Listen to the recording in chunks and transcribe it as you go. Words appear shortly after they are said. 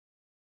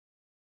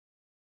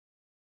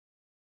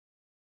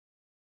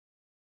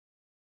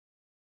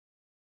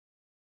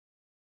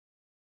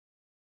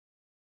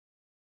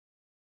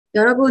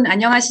여러분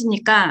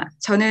안녕하십니까?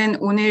 저는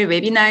오늘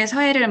웨비나의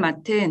서해를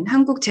맡은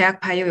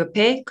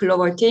한국제약바이오협회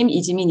글로벌팀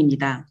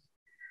이지민입니다.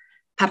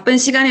 바쁜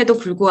시간에도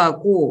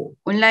불구하고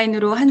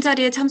온라인으로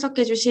한자리에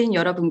참석해 주신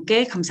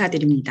여러분께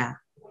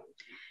감사드립니다.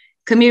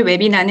 금일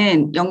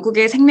웨비나는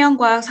영국의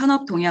생명과학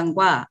산업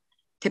동향과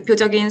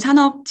대표적인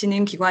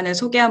산업진흥기관을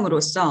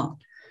소개함으로써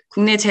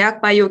국내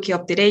제약바이오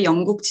기업들의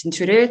영국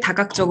진출을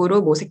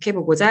다각적으로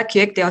모색해보고자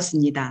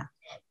기획되었습니다.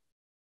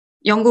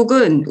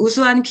 영국은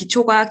우수한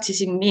기초과학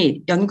지식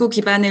및 연구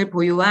기반을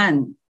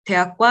보유한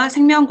대학과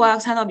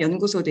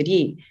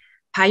생명과학산업연구소들이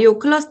바이오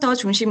클러스터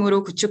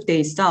중심으로 구축돼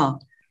있어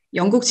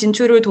영국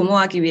진출을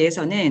도모하기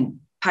위해서는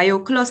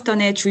바이오 클러스터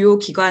내 주요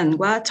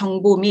기관과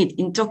정보 및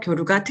인적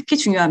교류가 특히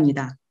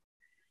중요합니다.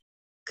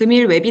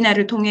 금일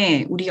웨비나를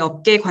통해 우리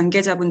업계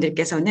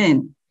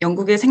관계자분들께서는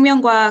영국의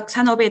생명과학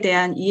산업에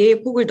대한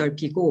이해의 폭을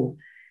넓히고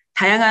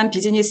다양한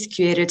비즈니스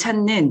기회를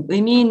찾는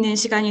의미 있는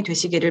시간이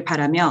되시기를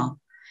바라며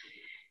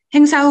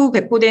행사 후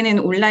배포되는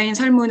온라인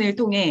설문을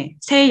통해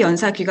새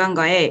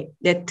연사기관과의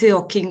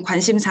네트워킹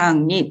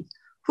관심사항 및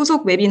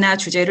후속 웨비나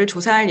주제를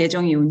조사할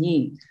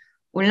예정이오니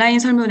온라인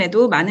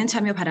설문에도 많은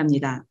참여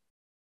바랍니다.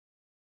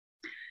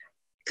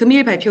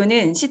 금일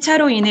발표는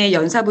시차로 인해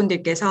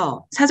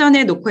연사분들께서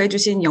사전에 녹화해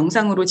주신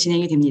영상으로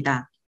진행이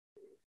됩니다.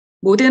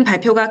 모든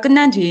발표가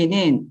끝난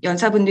뒤에는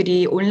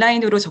연사분들이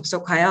온라인으로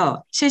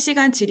접속하여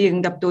실시간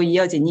질의응답도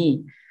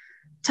이어지니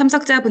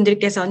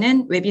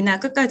참석자분들께서는 웨비나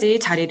끝까지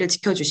자리를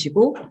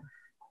지켜주시고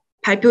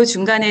발표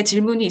중간에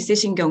질문이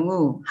있으신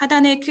경우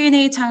하단의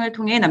Q&A 창을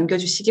통해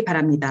남겨주시기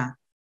바랍니다.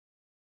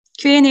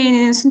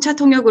 Q&A는 순차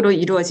통역으로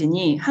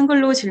이루어지니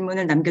한글로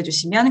질문을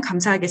남겨주시면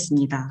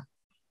감사하겠습니다.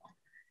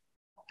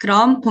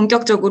 그럼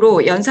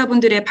본격적으로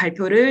연사분들의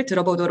발표를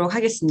들어보도록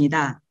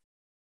하겠습니다.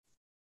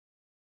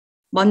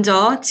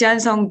 먼저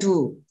지한성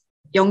두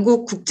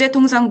영국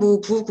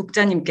국제통상부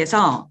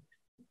부국장님께서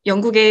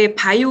영국의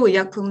바이오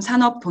의약품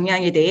산업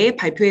동향에 대해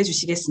발표해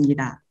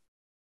주시겠습니다.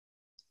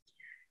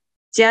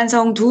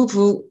 지한성 두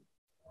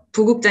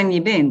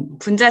부국장님은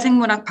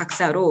분자생물학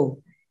박사로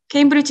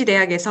케임브리지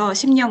대학에서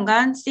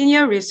 10년간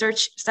시니어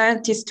리서치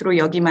사이언티스트로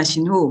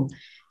역임하신 후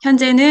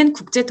현재는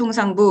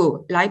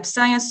국제통상부 라이프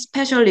사이언스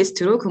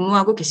스페셜리스트로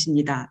근무하고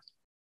계십니다.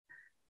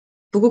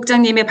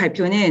 부국장님의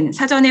발표는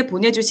사전에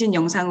보내주신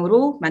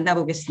영상으로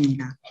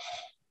만나보겠습니다.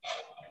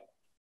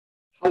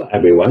 Hello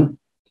everyone,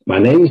 my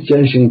name is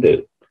Jianxing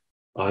Du.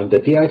 I'm the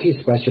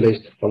DIT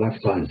specialist for life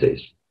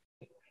sciences.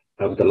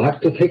 I would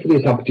like to take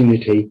this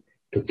opportunity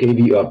to give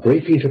you a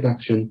brief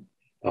introduction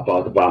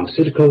about the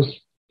pharmaceuticals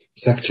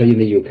sector in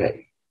the UK.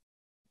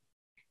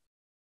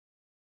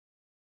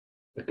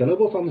 The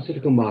global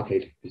pharmaceutical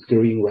market is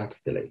growing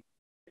rapidly.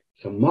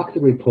 Some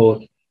market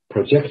reports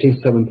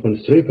projecting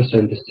 7.3%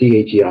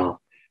 CAGR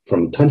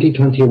from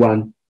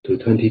 2021 to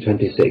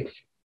 2026.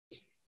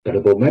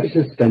 Global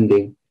medicine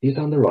spending is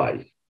on the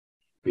rise,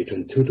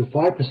 between 2 to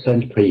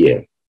 5% per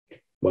year,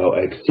 will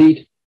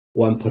exceed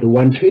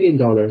 $1.1 trillion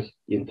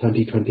in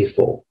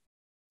 2024.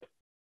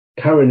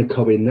 Current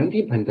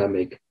COVID-19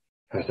 pandemic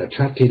has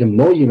attracted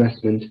more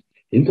investment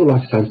into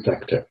life science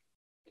sector.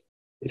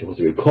 It was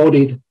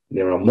recorded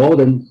there are more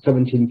than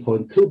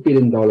 $17.2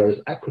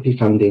 billion equity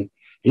funding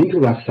into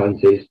life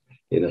sciences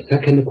in the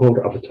second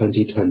quarter of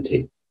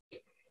 2020,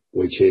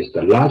 which is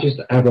the largest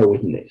ever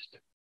witnessed.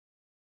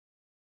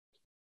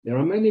 There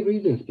are many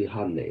reasons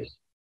behind this.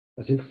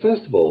 I think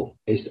first of all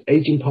is the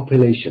aging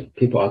population.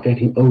 People are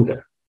getting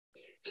older.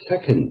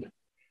 Second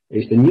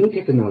is the new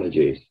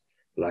technologies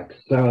like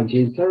cell and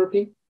gene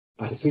therapy,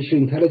 artificial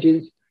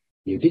intelligence,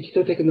 new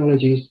digital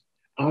technologies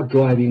are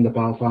driving the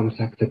biopharma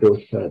sector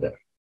growth further.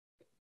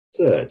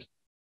 Third,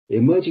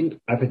 emerging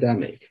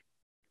epidemic.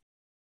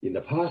 In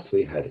the past,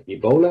 we had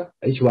Ebola,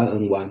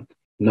 H1N1,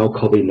 now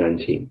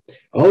COVID-19,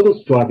 all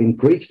those driving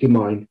great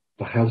demand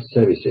for health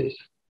services.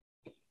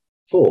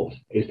 Fourth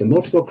is the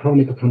multiple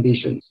chronic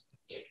conditions,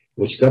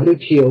 which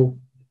WHO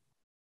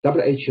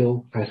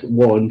has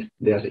warned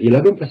there's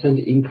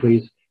 11%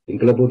 increase in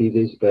global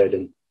disease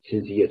burden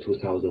since the year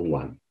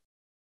 2001.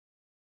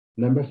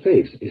 Number 5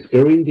 is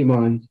growing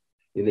demand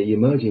in the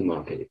emerging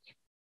markets,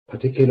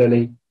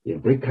 particularly in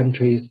BRIC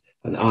countries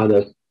and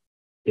others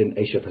in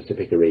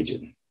Asia-Pacific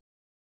region.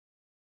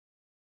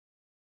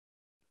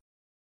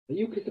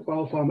 The UK's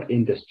biopharma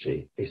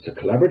industry is a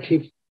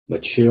collaborative,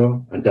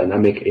 mature, and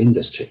dynamic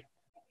industry.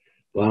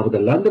 One of the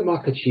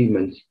landmark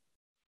achievements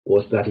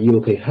was that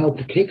UK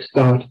helped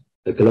kickstart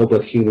the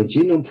Global Human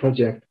Genome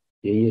Project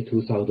in year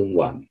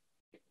 2001.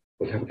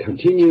 We have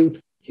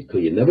continued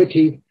to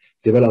innovative,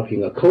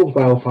 developing a core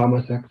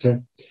biopharma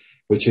sector,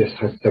 which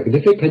has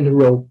significant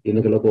role in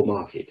the global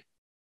market.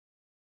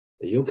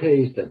 The UK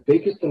is the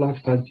biggest life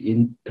science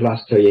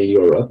cluster in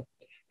Europe,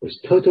 with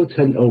total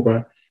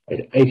turnover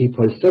at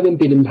 £80.7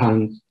 billion,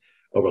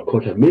 over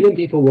 250,000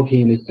 people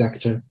working in this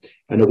sector,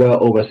 and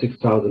well over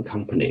 6,000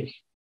 companies.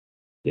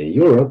 In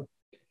Europe,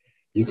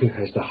 UK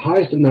has the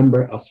highest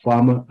number of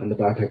pharma and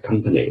biotech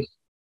companies,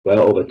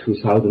 well over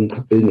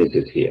 2,000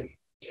 businesses here,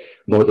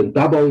 more than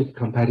double its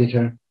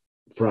competitor,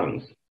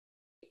 France.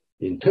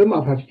 In terms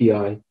of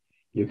FDI,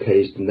 UK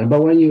is the number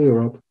one in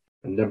Europe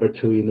and number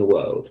 2 in the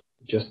world,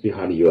 just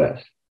behind the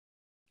US.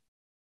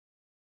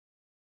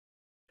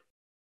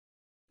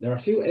 There are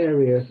a few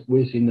areas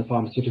within the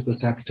pharmaceutical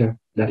sector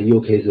that the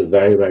UK is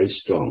very, very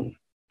strong.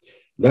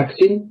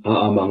 Vaccines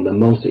are among the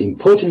most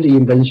important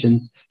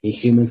inventions in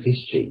human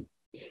history.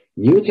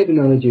 New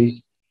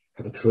technologies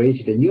have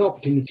created new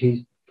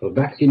opportunities for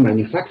vaccine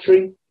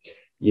manufacturing,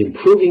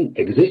 improving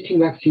existing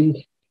vaccines,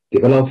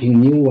 developing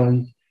new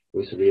ones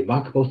with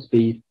remarkable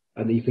speed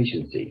and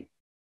efficiency.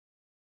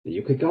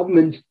 The UK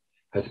government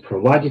has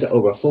provided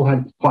over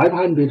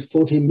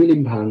 £540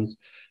 million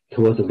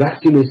towards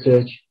vaccine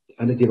research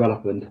and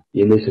development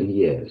in recent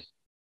years.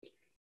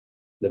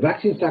 The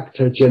vaccine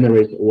sector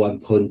generates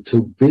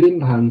 £1.2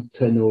 billion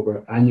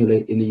turnover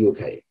annually in the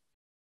UK.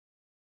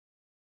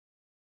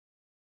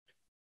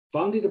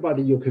 Founded by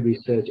the UK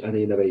Research and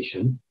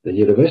Innovation, the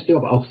University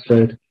of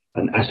Oxford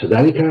and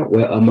AstraZeneca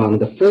were among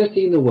the first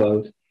in the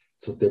world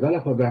to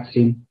develop a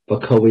vaccine for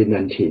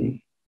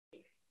COVID-19.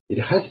 It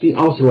has been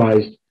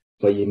authorized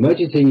for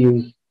emergency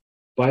use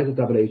by the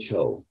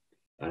WHO,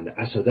 and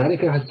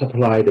AstraZeneca has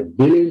supplied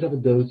billions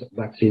of those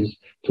vaccines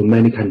to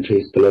many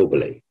countries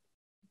globally.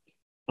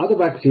 Other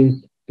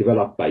vaccines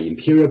developed by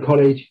Imperial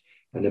College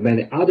and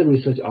many other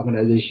research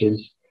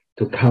organizations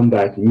to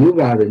combat new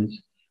variants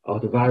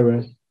of the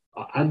virus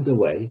are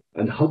underway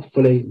and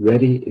hopefully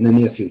ready in the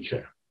near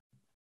future.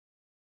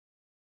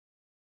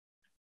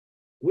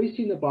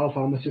 Within the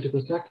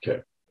biopharmaceutical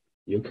sector,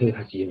 UK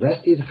has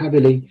invested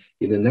heavily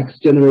in the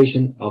next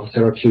generation of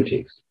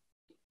therapeutics.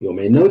 You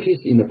may notice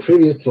in the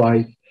previous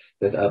slides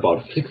that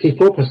about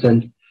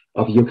 64%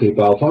 of UK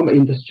biopharma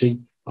industry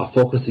are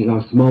focusing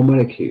on small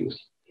molecules,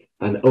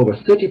 and over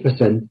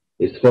 30%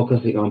 is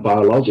focusing on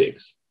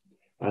biologics,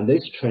 and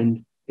this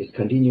trend is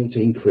continuing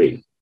to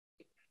increase.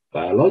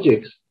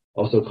 Biologics,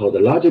 also called the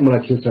larger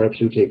molecule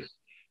therapeutics,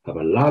 have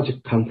a large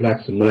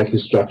complex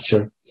molecule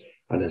structure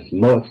and is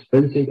more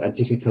expensive and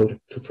difficult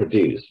to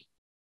produce.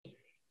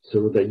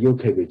 Through the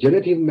UK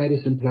Regenerative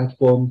Medicine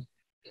Platform,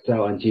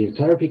 Cell and Gene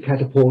Therapy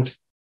Catapult,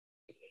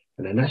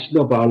 and the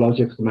National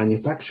Biologics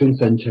Manufacturing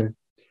Centre,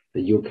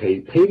 the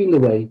UK paving the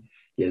way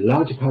in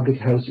large public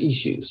health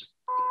issues.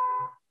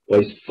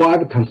 With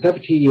 5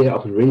 consecutive years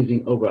of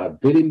raising over £1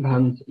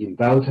 billion in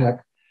biotech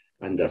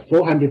and a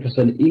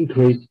 400%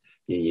 increase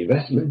in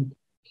investment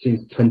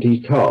since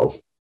 2012,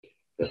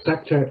 the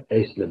sector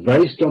is in a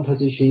very strong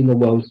position in the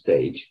world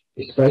stage,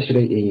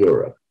 especially in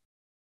Europe.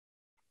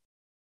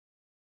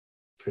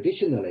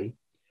 Traditionally,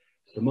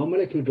 small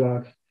molecule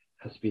drugs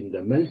has been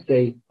the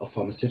mainstay of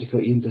pharmaceutical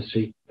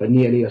industry for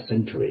nearly a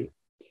century.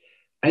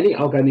 Any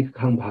organic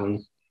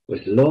compounds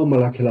with low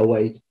molecular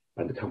weight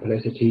and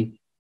complexity,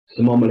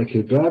 small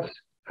molecule drugs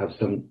have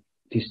some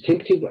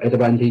distinctive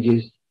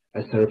advantages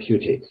as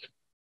therapeutics.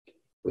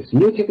 With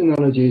new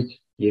technologies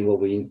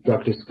involving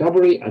drug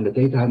discovery and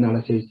data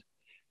analysis,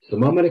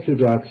 small molecule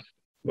drugs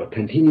will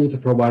continue to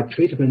provide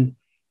treatment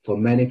for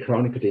many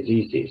chronic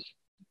diseases.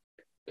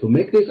 To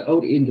make this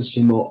old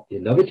industry more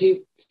innovative,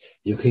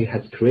 UK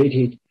has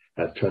created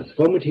a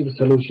transformative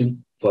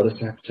solution for the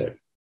sector.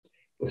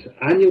 With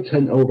annual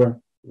turnover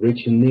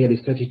reaching nearly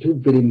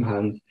 £32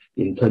 billion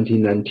in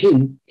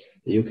 2019,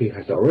 the UK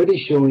has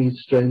already shown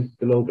its strength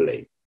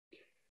globally.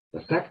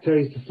 The sector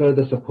is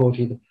further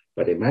supported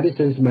by the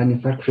Medicines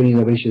Manufacturing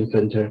Innovation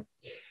Centre.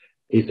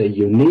 It's a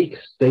unique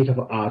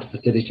state-of-the-art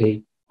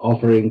facility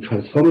offering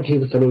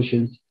transformative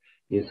solutions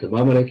in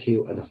small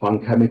molecule and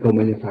fine chemical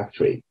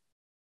manufacturing.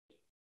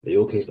 The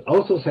UK has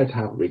also set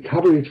up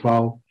Recovery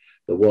Trial,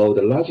 the world's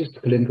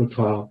largest clinical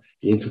trial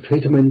into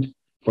treatment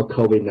for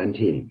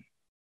COVID-19.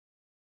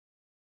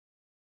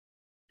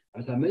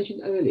 As I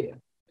mentioned earlier,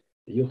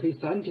 the UK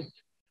scientists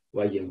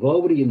were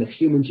involved in the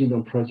Human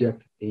Genome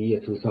Project in year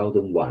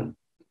 2001.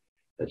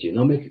 The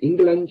Genomics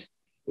England,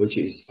 which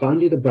is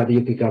funded by the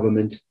UK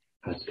government,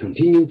 has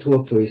continued to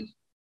work with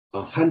a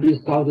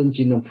 100,000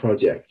 genome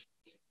project,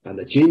 and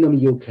the Genome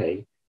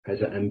UK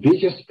has an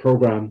ambitious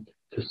program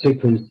to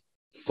sequence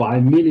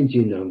 5 million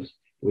genomes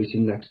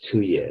within the next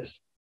 2 years.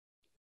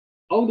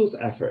 All those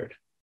efforts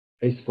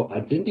is for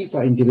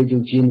identifying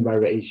individual gene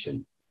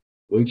variation,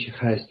 which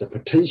has the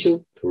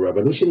potential to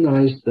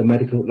revolutionize the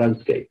medical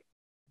landscape.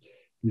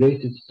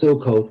 This is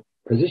so-called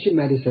precision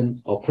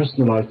medicine or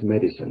personalized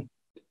medicine.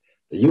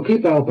 The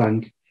UK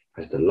Biobank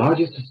has the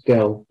largest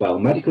scale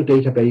biomedical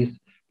database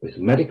with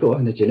medical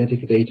and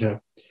genetic data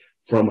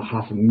from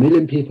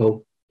 500,000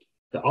 people.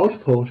 The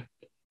output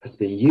has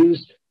been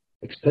used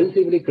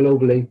extensively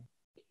globally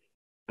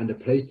and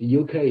placed the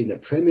UK in the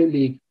Premier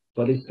League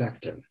for this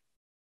sector.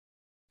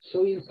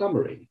 So in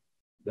summary,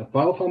 the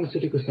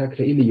biopharmaceutical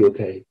sector in the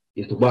UK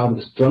is one of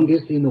the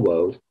strongest in the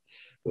world,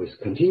 with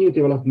continued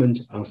development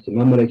on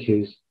small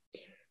molecules.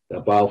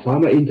 The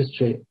biopharma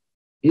industry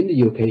in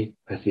the UK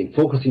has been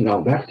focusing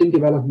on vaccine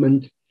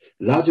development,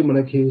 larger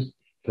molecules,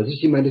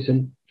 precision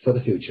medicine for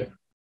the future.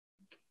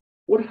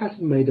 What has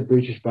made the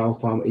British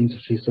biopharma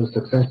industry so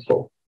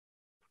successful?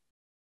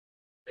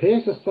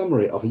 Here's a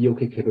summary of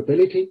UK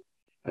capability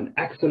and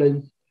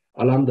excellence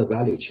along the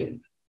value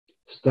chain.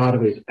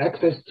 Start with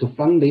access to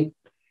funding.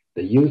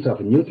 the use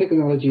of new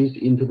technologies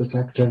into the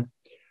sector,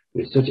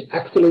 research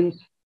excellence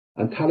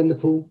and talent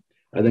pool,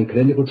 and then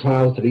clinical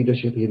trials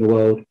leadership in the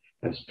world,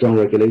 and strong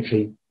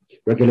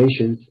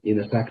regulations in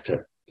the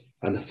sector,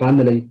 and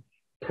finally,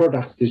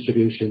 product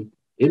distribution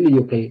in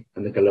the UK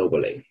and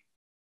globally.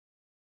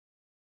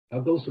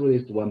 I'll go through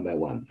this one by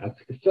one.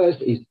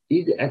 First is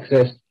easy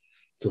access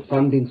to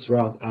funding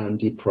throughout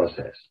R&D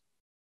process.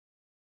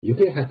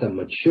 UK has a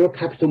mature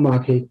capital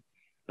market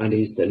and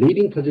is the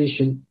leading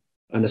position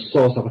and a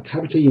source of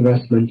capital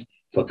investment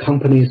for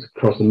companies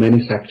across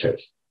many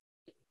sectors.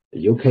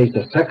 The UK is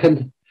the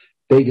second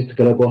biggest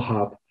global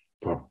hub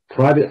for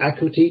private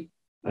equity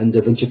and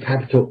venture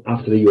capital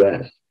after the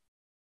US.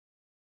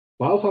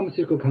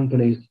 Biopharmaceutical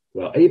companies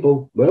will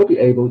be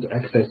able to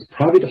access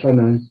private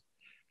finance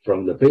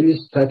from the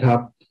business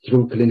setup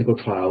through clinical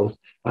trials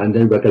and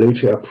then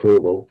regulatory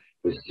approval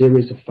with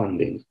series of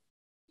fundings.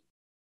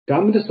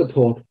 Government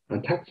support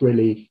and tax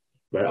relief,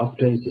 where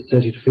often it's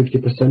 30 to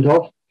 50%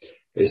 off,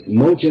 is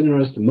most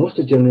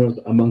generous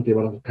among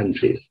developed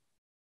countries.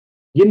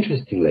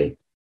 Interestingly,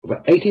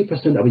 over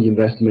 80% of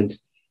investment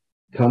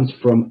comes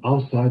from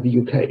outside the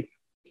UK,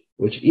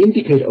 which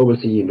indicate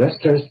overseas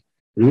investors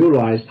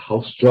realize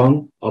how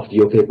strong of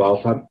the UK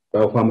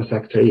biopharma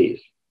sector is.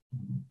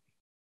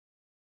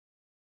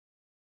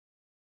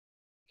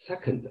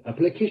 Second,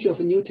 application of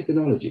new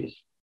technologies.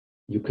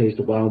 UK is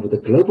one of the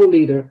global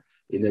leader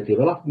in the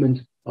development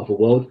of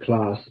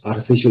world-class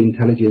artificial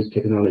intelligence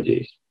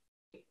technologies.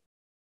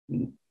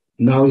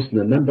 Now it's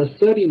the number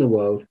 30 in the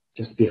world,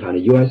 just behind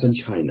the US and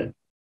China.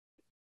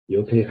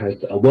 UK has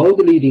a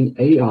world-leading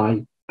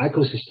AI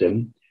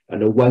ecosystem,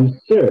 and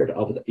 1/3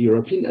 of the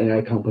European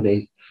AI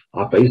companies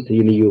are based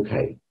in the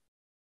UK.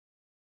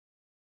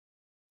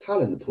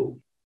 Talent pool.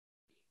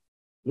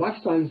 Life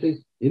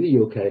sciences in the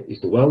UK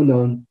is well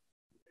known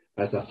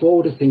as a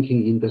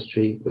forward-thinking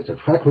industry with a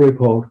track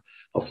record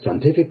of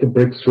scientific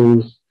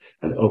breakthroughs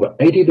and over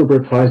 80 Nobel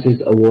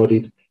Prizes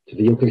awarded to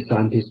the UK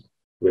scientists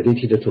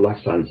related to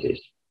life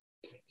sciences.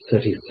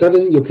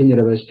 37 UK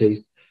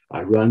universities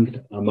are ranked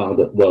among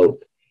the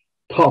world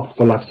top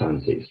for life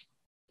sciences.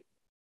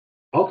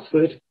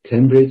 Oxford,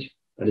 Cambridge,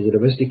 and the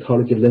University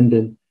College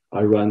London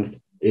are ranked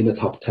in the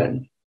top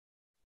 10.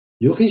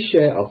 UK's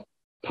share of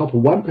top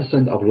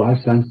 1% of life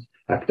science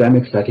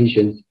academic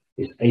citations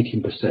is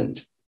 18%,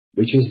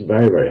 which is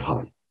very, very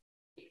high.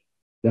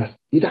 Thus,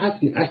 it has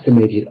been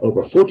estimated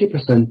over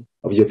 40%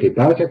 of UK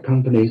biotech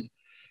companies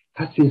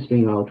has been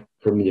spun out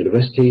from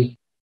universities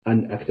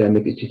and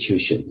academic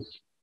institutions.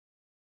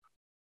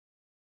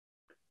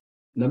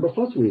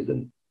 Fourth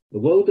reason, the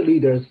world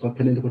leaders for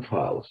clinical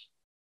trials.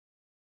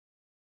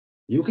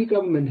 UK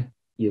government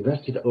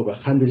invested over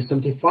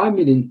 £175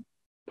 million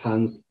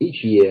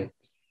each year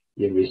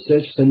in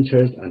research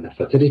centres and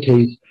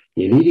facilities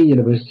in leading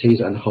universities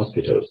and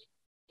hospitals,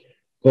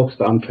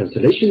 focused on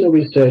translational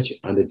research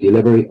and the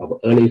delivery of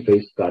early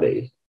phase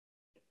studies.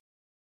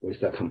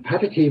 With a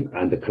competitive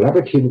and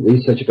collaborative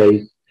research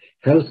base,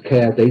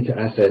 healthcare data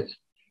assets,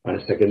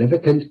 and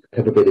significant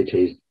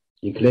capabilities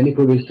in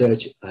clinical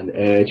research and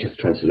NHS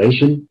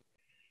translation,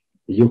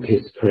 the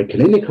UK's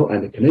preclinical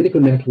and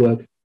clinical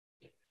network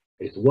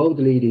is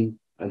world-leading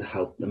and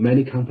helped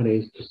many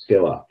companies to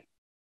scale up.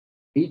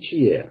 Each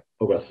year,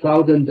 over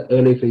 1,000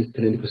 early phase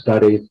clinical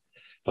studies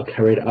are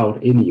carried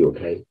out in the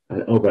UK,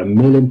 and over 1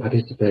 million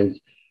participants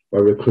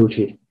were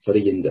recruited for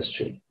the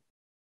industry.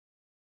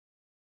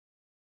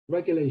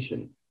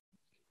 Regulation.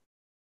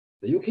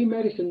 The UK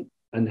Medicine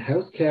and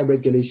Healthcare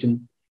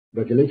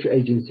Regulatory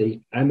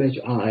Agency,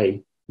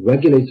 MHRA,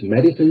 regulates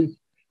medicines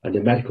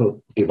and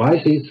medical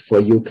devices for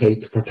UK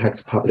to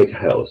protect public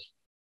health.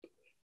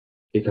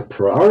 It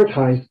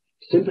prioritizes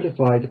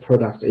simplified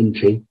product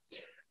entry,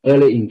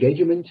 early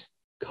engagement,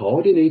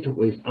 coordinate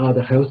with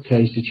other healthcare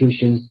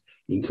institutions,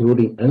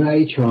 including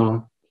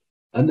NIHR,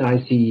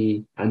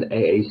 NICE, and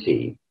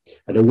AAC,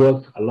 and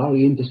works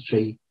allowing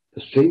industry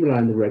to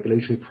streamline the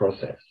regulatory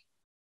process.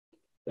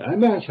 The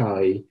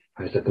MHRA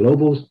has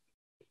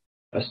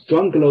a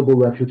strong global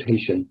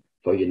reputation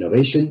for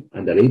innovation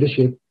and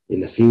leadership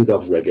in the field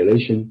of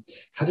regulation,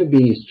 having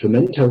been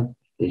instrumental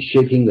in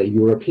shaping the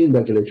European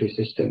regulatory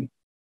system.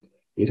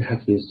 It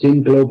has been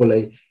seen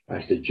globally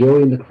as the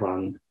jewel in the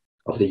crown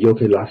of the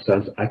UK life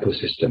science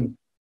ecosystem.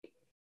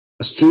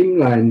 A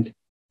streamlined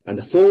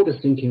and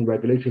forward-thinking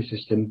regulatory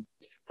system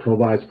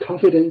provides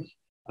confidence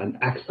and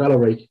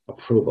accelerates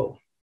approval.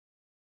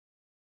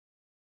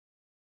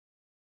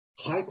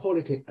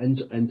 High-quality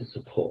end-to-end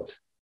support.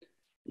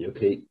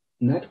 UK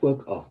network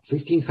of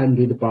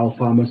 1,500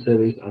 biopharma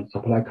service and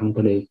supply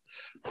companies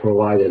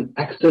provide an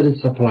excellent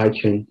supply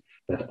chain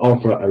that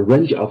offer a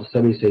range of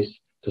services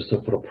to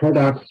support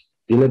products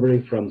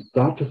delivery from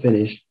start to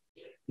finish.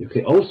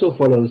 UK also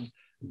follows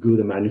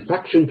good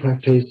manufacturing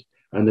practice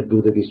and a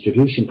good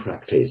distribution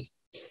practice,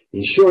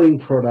 ensuring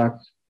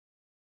products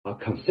are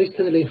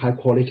consistently high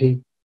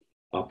quality,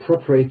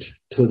 appropriate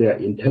to their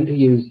intended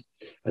use,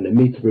 and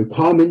meet the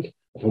requirement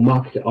of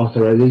market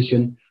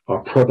authorization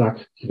or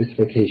product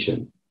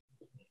specification.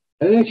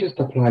 NHS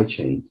supply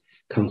chain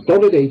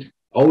consolidate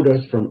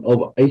orders from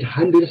over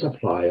 800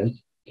 suppliers,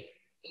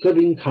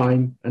 saving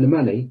time and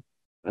money,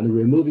 and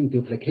removing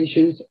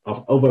duplications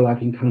of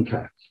overlapping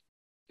contracts.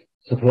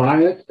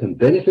 Suppliers can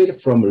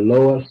benefit from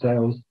lower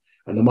sales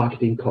and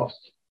marketing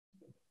costs.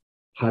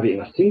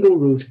 Having a single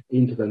route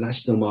into the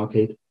national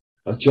market,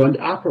 a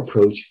joined-up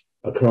approach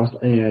across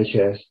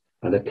NHS,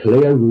 and a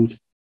clear route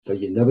for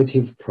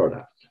innovative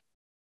products.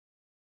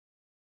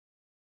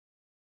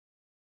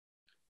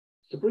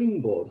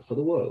 Springboard for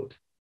the world.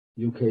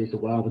 UK is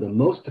one of the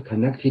most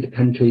connected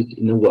countries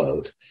in the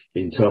world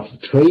in terms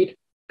of trade,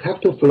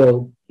 capital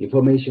flow,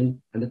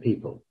 information, and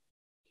people.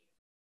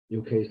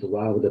 UK is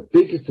one of the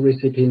biggest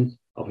recipients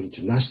of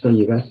international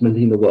investment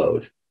in the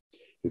world.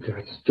 UK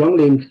has strong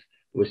links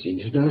with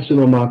the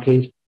international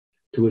market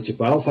to which a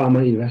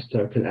biopharma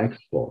investor can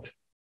export.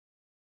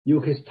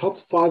 UK's top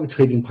 5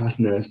 trading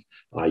partners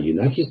are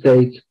United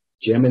States,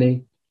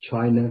 Germany,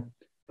 China,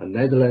 the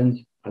Netherlands,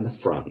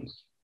 and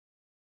France.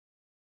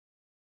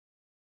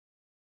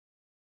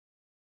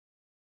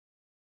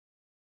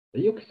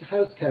 The UK's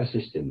healthcare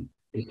system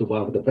is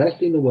one of the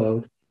best in the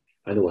world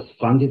and was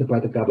funded by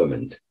the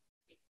government.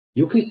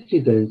 UK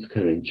citizens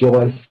can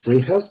enjoy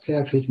free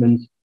healthcare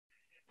treatments,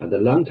 and the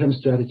long-term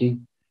strategy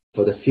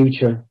for the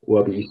future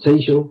will be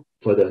essential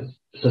for the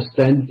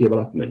sustained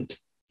development.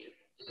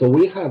 So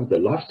we have the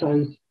life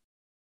science,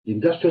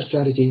 industrial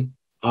strategy,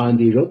 and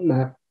the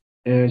roadmap,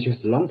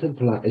 NHS long-term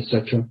plan,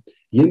 etc.,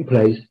 in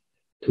place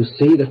to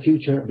see the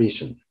future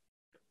vision.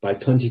 By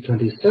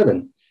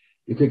 2027,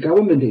 the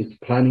government is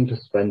planning to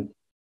spend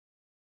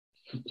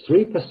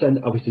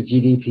 3% of its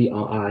GDP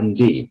on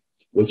R&D,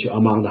 which are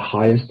among the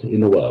highest in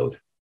the world.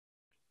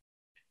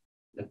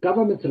 The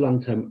government's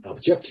long-term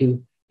objective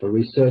for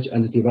research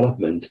and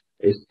development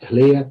is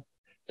clear: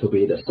 to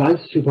be the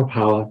science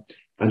superpower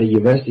and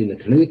invest in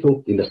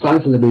the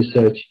science and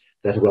research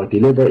that will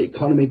deliver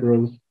economic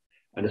growth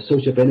and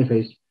social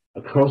benefits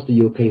across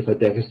the UK for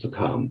decades to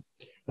come,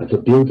 and to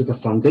build the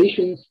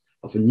foundations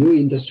of a new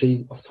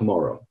industry of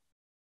tomorrow.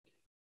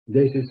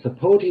 This is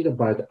supported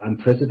by the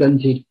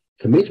unprecedented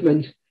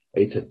commitment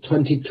in the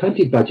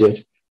 2020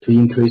 budget to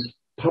increase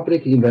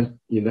public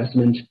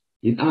investment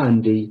in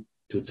R&D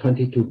to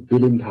 £22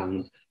 billion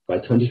by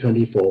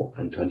 2024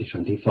 and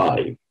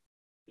 2025.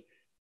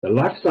 The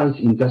life science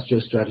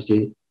industrial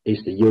strategy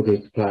is the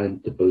UK's plan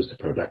to boost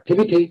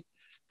productivity,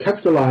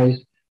 capitalize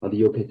on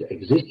the UK's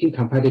existing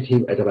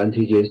competitive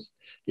advantages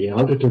in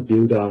order to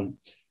build on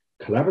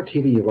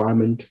collaborative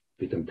environment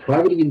between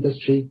private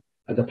industry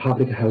and the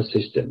public health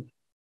system.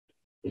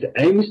 It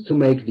aims to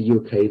make the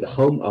UK the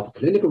home of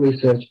clinical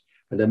research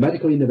and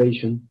medical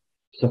innovation,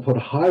 support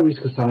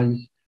high-risk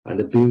science,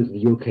 and build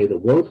the UK the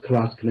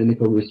world-class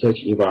clinical research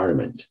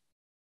environment.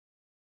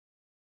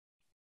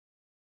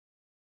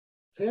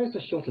 Here is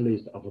a short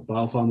list of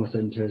biopharma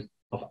centers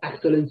of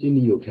excellence in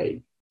the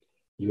UK.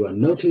 You will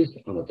notice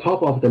on the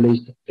top of the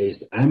list is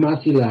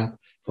MRC Lab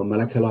for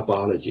molecular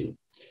biology,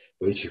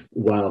 which is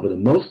one of the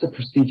most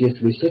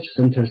prestigious research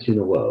centers in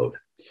the world,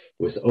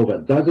 with over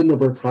a dozen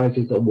Nobel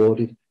Prizes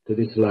awarded to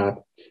this lab,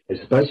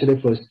 especially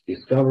for its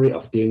discovery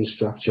of DNA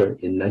structure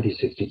in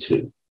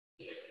 1962.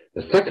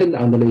 The second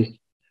on the list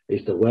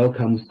is the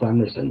Wellcome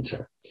Sanger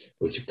Center,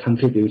 which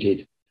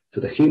contributed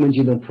to the Human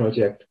Genome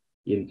Project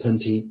in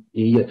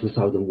year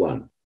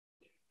 2001.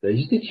 The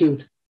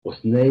institute was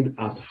named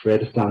after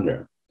Fred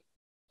Sanger,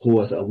 who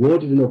was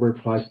awarded the Nobel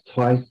Prize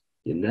twice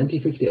in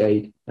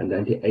 1958 and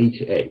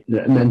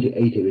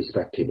 1980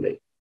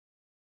 respectively.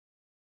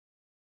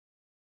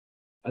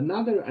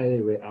 Another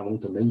area I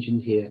want to mention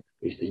here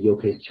is the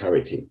UK's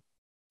charity.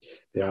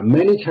 There are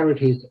many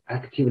charities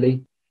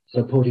actively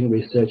supporting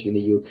research in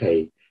the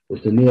UK,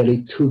 with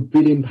nearly £2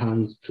 billion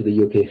to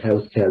the UK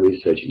healthcare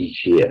research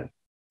each year.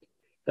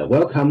 The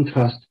Wellcome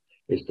Trust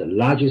is the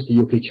largest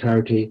UK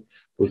charity,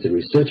 with a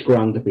research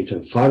grant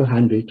between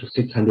 £500 to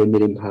 £600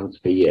 million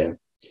per year.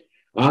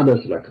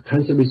 Others like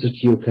Cancer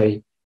Research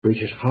UK,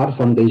 British Heart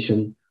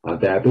Foundation, and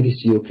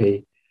Diabetes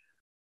UK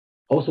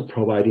also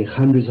providing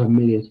hundreds of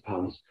millions of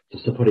pounds to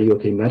support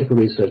UK medical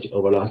research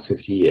over the last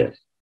 50 years.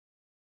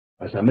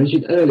 As I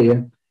mentioned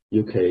earlier,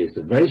 UK is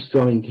very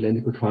strong in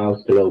clinical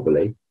trials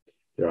globally.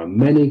 There are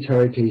many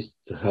charities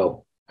to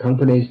help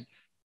companies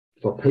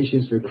for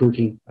patients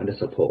recruiting and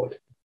support.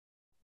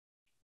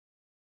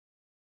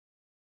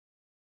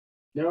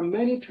 There are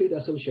many trade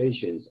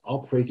associations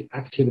operating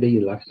actively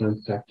in the life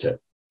science sector.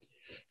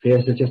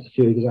 Here's just a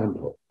few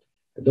examples.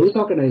 Those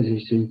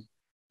organizations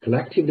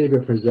collectively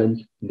represent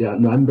their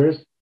members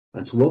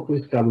and to work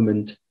with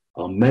government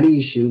on many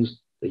issues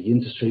the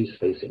industry is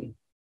facing.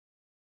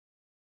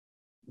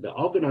 They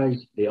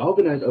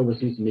organize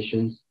overseas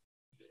missions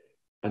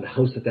and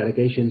host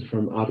delegations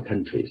from other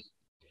countries.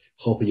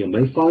 Hope you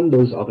may find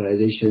those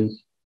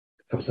organizations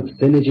have some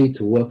synergy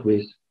to work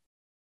with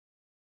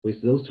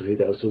those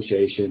trade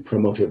associations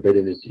promoting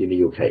business in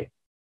the UK.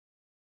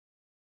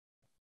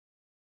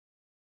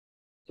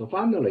 So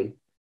finally,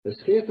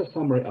 here's a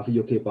summary of the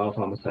UK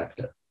biopharma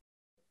sector.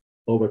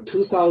 Over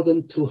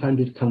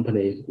 2,200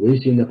 companies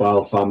within the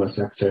biopharma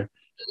sector,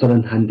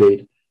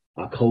 700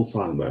 are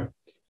co-pharma,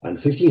 and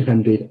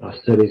 1,500 are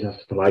service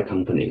supply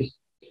companies.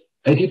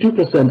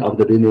 82% of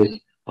the business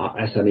are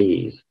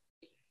SMEs.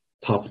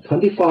 Top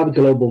 25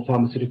 global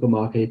pharmaceutical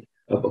market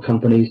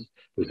companies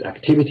with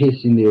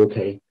activities in the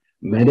UK,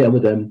 many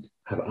of them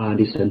have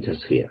R&D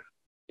centers here.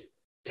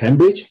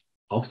 Cambridge,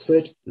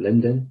 Oxford,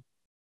 London,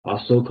 our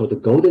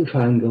so-called Golden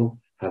Triangle,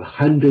 have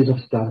hundreds of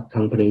staff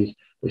companies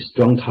with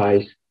strong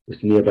ties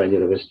with nearby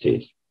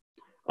universities.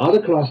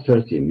 Other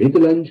clusters in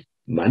Midland,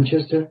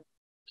 Manchester,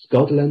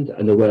 Scotland,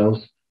 and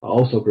Wales are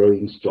also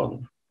growing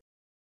strong.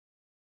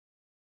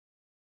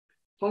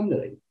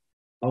 Finally,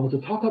 I want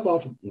to talk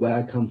about where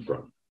I come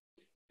from.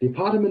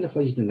 Department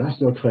for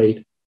International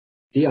Trade,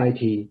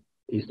 DIT,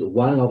 is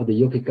one of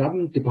the UK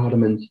government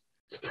departments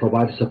to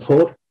provide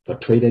support for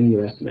trade and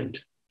investment.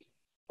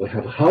 We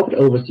have helped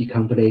overseas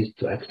companies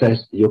to access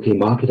the UK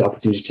market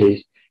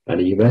opportunities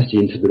and invest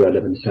into the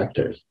relevant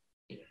sectors.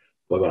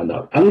 We will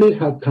not only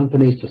help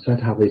companies to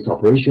set up its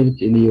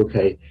operations in the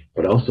UK,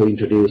 but also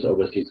introduce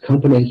overseas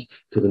companies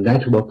to the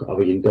network of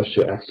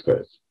industrial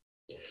experts.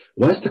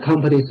 Once the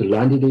company is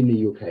landed in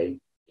the UK,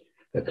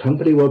 the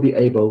company will be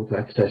able to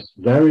access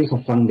various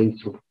funding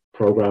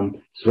programs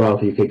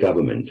throughout the UK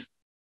government,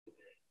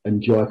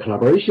 enjoy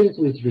collaborations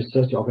with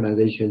research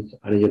organizations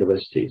and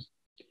universities.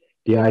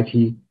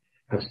 DIT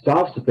have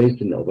staff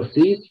based in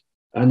overseas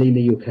and in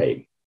the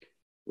UK.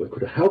 We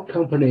could help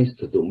companies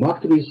to do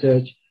market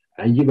research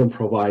and even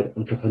provide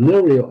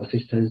entrepreneurial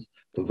assistance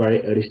to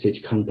very early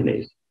stage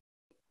companies.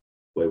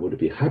 We would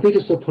be happy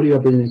to support your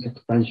business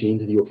expansion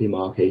into the UK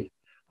market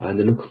and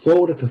look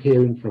forward to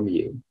hearing from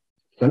you.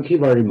 Thank you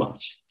very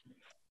much.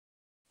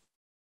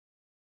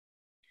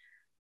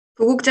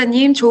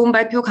 부국장님 좋은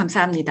발표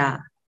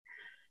감사합니다.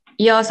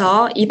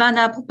 이어서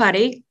이바나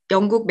포파릭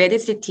영국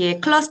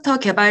메디시티의 클러스터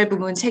개발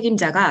부문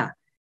책임자가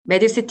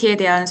메디시티에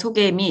대한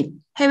소개 및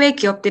해외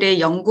기업들의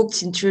영국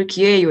진출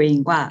기회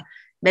요인과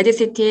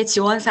메디시티의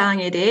지원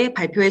사항에 대해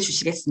발표해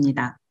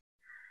주시겠습니다.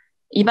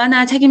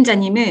 이바나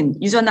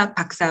책임자님은 유전학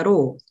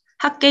박사로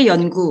학계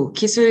연구,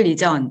 기술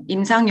이전,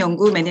 임상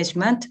연구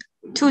매니지먼트,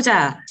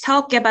 투자,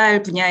 사업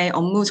개발 분야의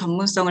업무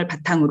전문성을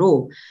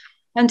바탕으로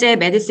현재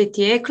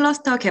메디시티의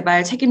클러스터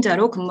개발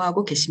책임자로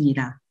근무하고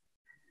계십니다.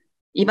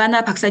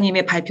 이바나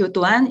박사님의 발표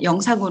또한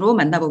영상으로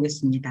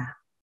만나보겠습니다.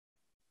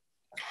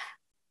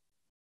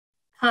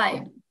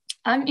 Hi,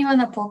 I'm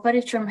Ivana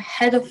Poparic. I'm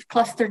head of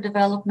cluster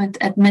development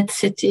at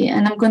MedCity,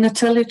 and I'm going to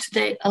tell you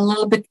today a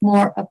little bit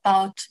more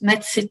about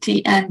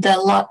MedCity and the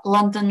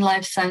London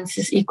life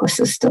sciences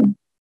ecosystem.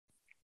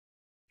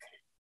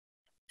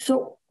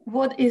 So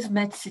what is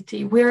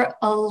MedCity? We're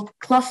a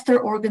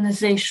cluster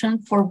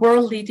organization for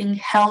world-leading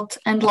health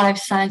and life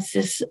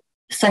sciences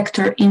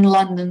sector in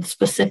London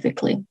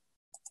specifically.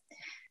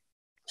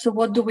 So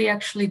what do we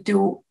actually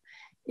do?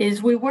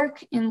 Is we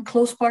work in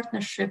close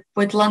partnership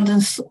with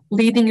London's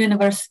leading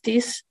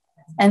universities,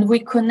 and we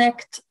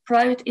connect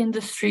private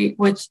industry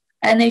with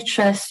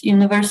NHS,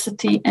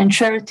 university, and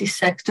charity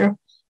sector,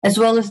 as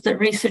well as the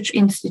research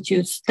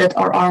institutes that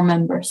are our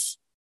members.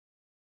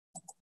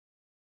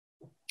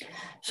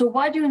 So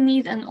why do you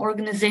need an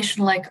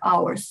organization like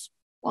ours?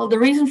 Well, the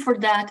reason for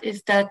that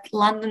is that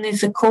London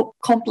is a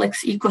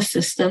complex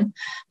ecosystem,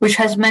 which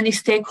has many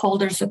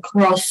stakeholders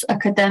across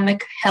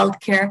academic,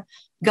 healthcare,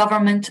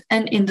 government,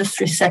 and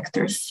industry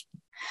sectors.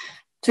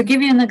 To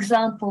give you an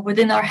example,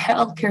 within our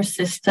healthcare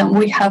system,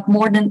 we have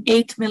more than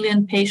 8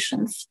 million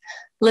patients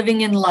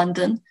living in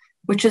London,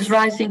 which is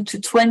rising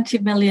to 20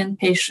 million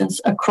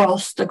patients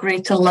across the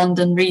Greater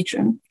London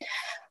region.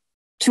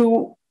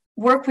 To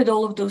work with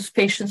all of those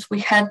patients,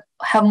 we have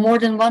more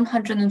than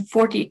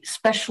 140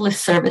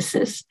 specialist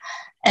services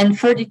and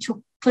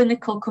 32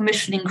 clinical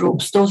commissioning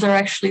groups. Those are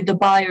actually the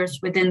buyers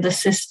within the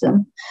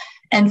system,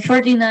 and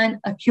 39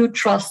 acute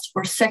trusts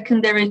for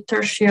secondary,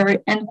 tertiary,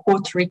 and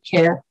quaternary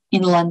care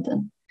in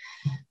London.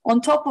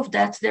 On top of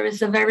that, there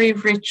is a very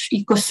rich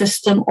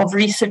ecosystem of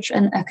research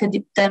and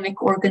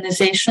academic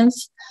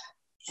organizations.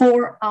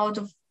 4 out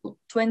of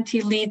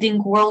 20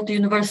 leading world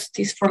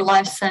universities for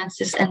life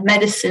sciences and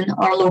medicine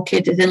are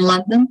located in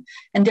London,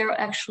 and they're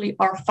actually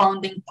our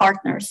founding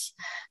partners.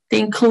 They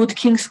include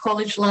King's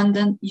College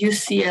London,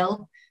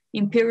 UCL,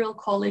 Imperial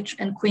College,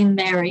 and Queen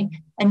Mary.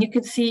 And you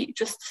can see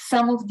just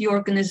some of the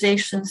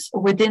organizations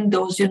within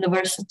those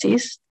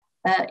universities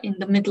in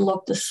the middle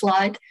of the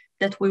slide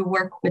that we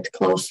work with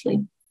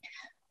closely.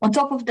 On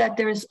top of that,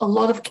 there is a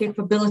lot of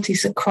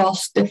capabilities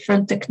across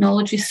different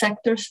technology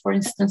sectors, for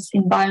instance,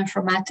 in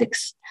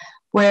bioinformatics,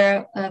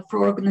 where for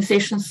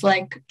organizations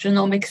like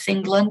Genomics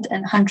England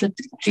and 100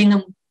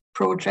 Genome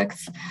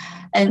Projects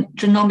and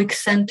genomic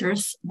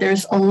centers,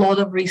 there's a lot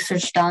of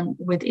research done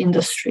with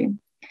industry.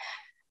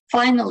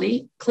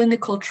 Finally,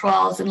 clinical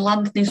trials, and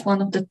London is one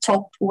of the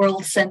top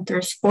world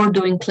centers for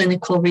doing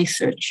clinical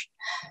research.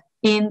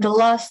 In the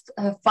last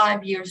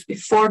 5 years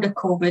before the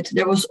COVID,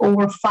 there was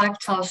over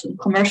 5,000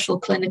 commercial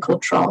clinical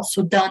trials,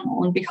 so done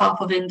on behalf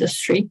of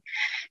industry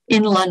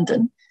in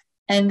London.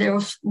 And there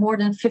was more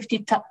than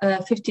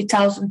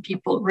 50,000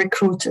 people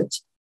recruited.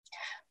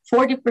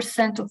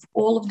 40% of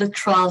all of the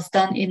trials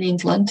done in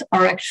England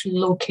are actually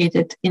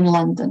located in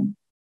London.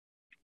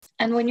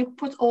 And when you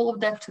put all of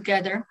that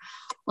together,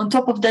 on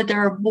top of that,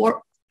 there are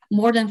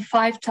more than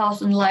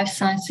 5,000 life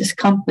sciences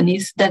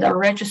companies that are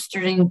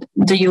registered in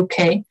the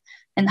UK,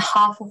 and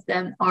half of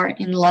them are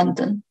in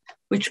London,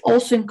 which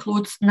also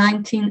includes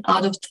 19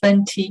 out of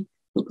 20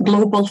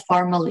 global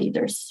pharma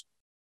leaders.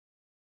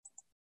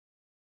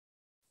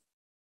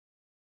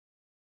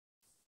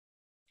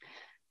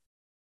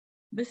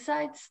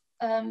 Besides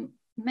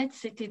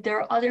MedCity,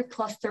 there are other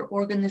cluster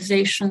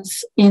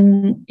organizations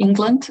in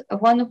England.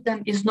 One of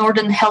them is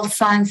Northern Health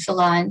Science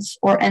Alliance,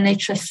 or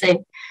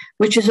NHSA,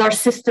 which is our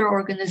sister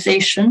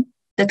organization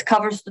that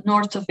covers the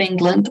north of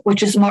England,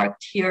 which is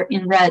marked here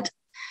in red.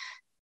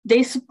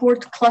 They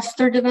support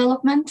cluster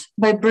development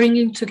by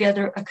bringing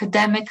together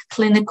academic,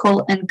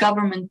 clinical, and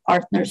government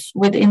partners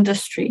with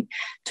industry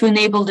to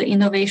enable the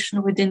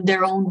innovation within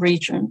their own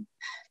region.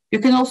 You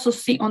can also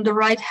see on the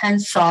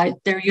right-hand side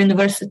their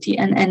university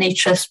and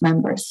NHS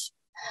members.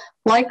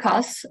 Like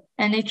us,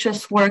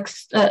 NHSA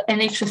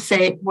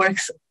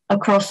works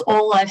across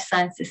all life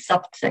sciences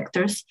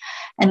subsectors,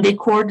 and they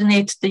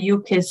coordinate the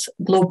UK's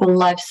global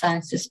life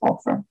sciences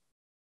offer.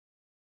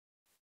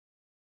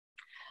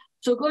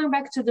 So going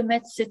back to the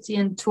MedCity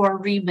and to our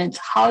remit,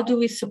 how do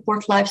we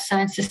support life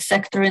sciences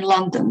sector in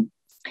London?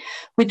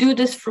 We do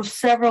this through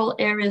several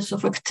areas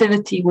of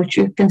activity, which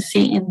you can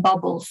see in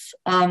bubbles.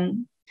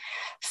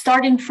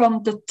 Starting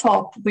from the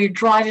top, we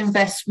drive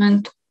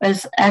investment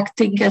as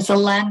acting as a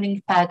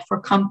landing pad for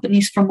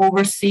companies from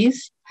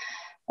overseas.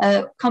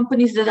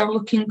 Companies that are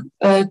looking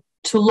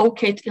to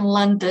locate in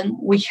London,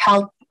 we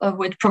help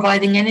with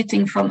providing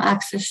anything from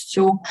access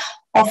to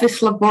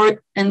office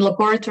and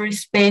laboratory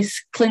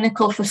space,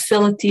 clinical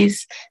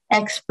facilities,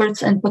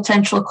 experts and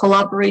potential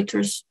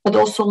collaborators, but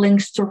also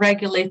links to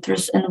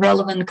regulators and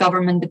relevant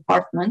government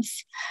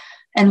departments.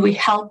 And we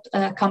help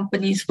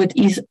companies with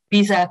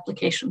visa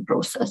application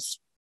process.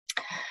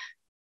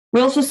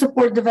 We also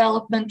support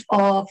development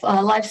of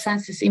life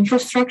sciences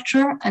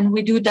infrastructure, and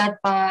we do that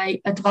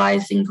by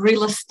advising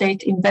real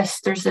estate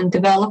investors and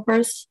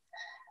developers,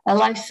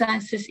 life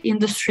sciences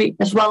industry,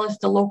 as well as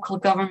the local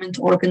government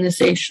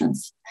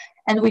organizations.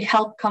 And we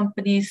help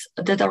companies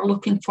that are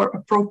looking for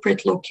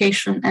appropriate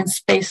location and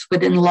space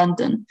within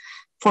London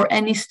for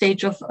any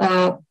stage of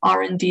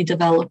R&D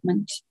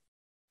development.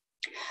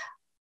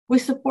 We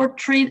support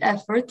trade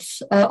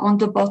efforts. On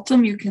the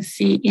bottom, you can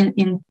see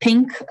in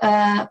pink,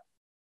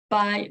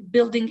 by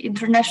building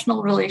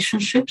international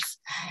relationships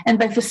and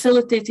by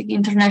facilitating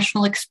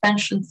international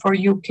expansion for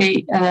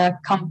UK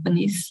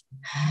companies.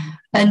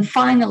 And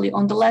finally,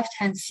 on the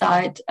left-hand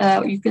side,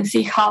 you can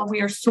see how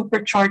we are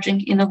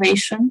supercharging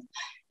innovation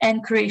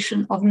and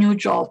creation of new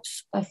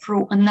jobs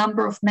through a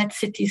number of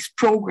MedCity's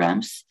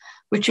programs,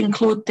 which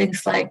include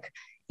things like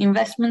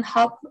Investment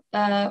Hub,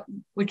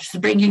 which is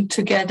bringing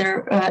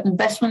together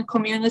investment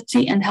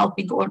community and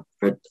helping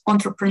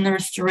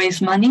entrepreneurs to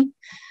raise money.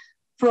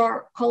 For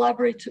our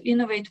Collaborate to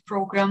Innovate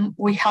program,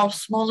 we help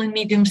small and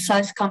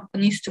medium-sized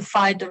companies to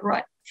find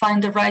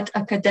the right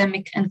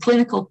academic and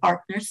clinical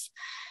partners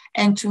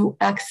and to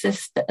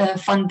access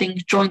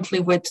funding jointly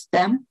with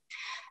them.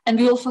 And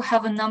we also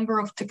have a number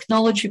of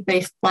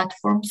technology-based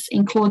platforms,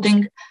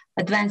 including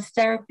Advanced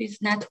Therapies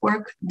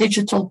Network,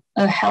 Digital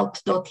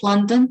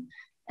Health.London,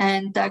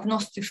 and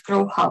Diagnostics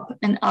Grow Hub,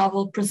 and I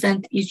will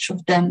present each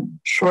of them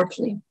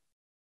shortly.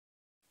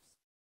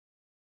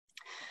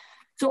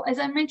 So as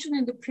I mentioned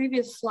in the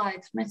previous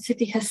slides,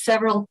 MedCity has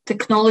several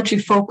technology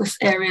focus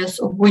areas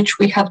of which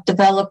we have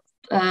developed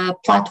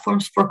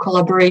platforms for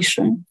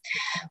collaboration.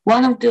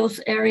 One of those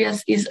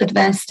areas is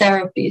advanced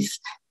therapies,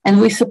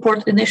 and we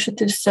support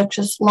initiatives such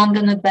as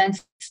London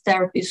Advanced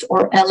Therapies,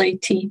 or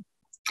LAT.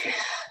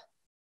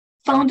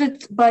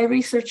 Founded by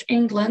Research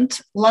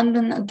England,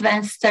 London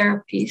Advanced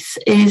Therapies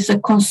is a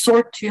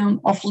consortium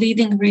of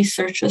leading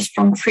researchers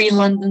from three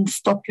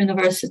London's top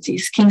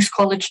universities, King's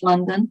College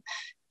London,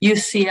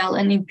 UCL,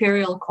 and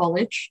Imperial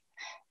College.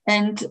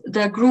 And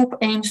the group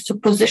aims to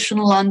position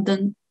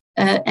London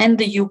and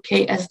the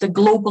UK as the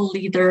global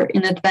leader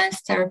in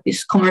advanced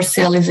therapies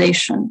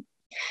commercialization.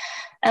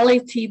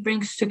 LAT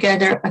brings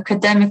together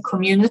academic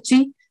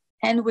community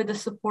and with the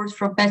support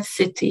from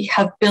MedCity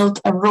have built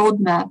a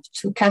roadmap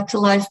to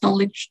catalyze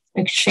knowledge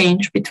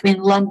exchange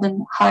between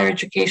London higher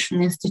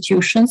education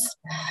institutions,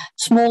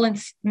 small and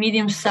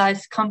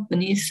medium-sized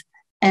companies,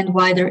 and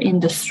wider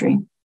industry.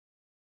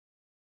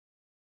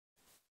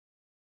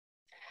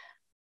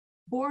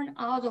 Born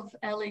out of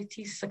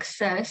LAT's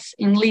success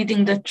in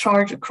leading the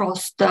charge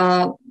across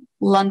the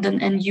London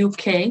and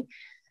UK,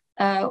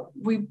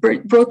 we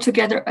brought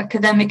together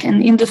academic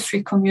and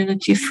industry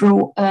community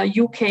through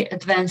UK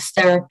Advanced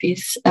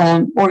Therapies,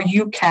 or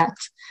UCAT.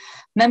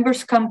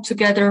 Members come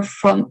together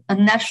from a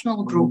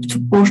national group to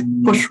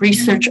push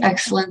research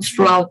excellence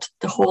throughout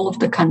the whole of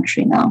the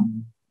country now.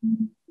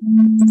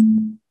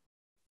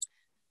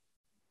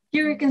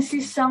 Here you can can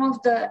see some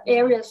of the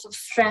areas of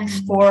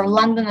strength for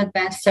London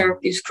Advanced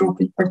Therapies Group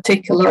in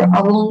particular.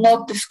 I will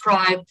not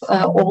describe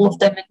all of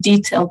them in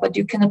detail, but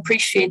you can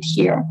appreciate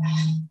here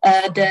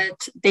that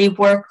they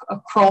work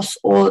across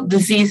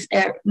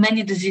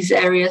many disease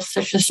areas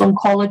such as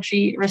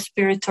oncology,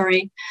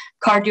 respiratory,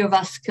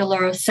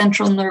 cardiovascular,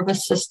 central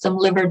nervous system,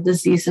 liver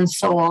disease, and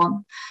so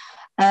on.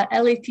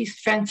 LAT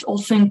strengths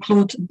also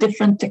include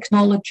different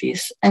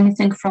technologies,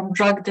 anything from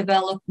drug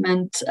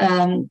development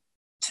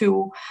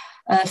to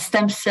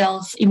stem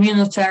cells,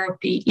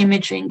 immunotherapy,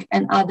 imaging,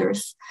 and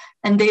others.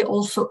 And they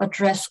also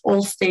address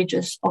all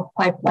stages of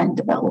pipeline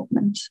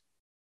development.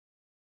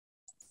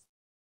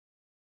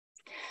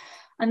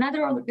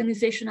 Another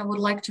organization I would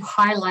like to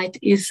highlight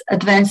is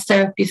Advanced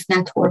Therapies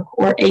Network,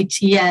 or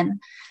ATN.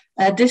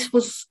 This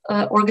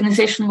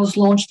organization was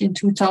launched in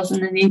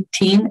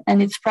 2018,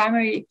 and its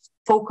primary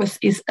focus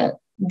is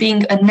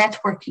being a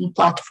networking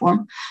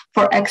platform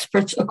for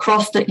experts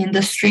across the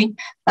industry,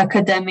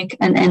 academic,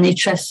 and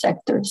NHS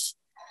sectors.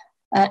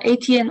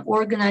 ATN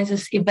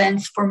organizes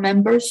events for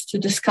members to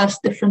discuss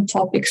different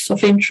topics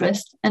of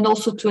interest and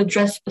also to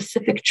address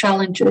specific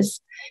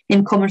challenges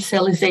in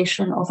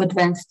commercialization of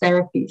advanced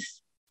therapies.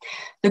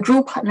 The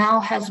group now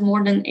has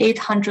more than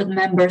 800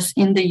 members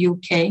in the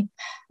UK,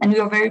 and we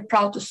are very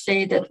proud to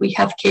say that we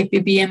have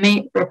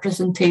KPBMA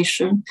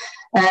representation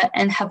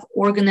and have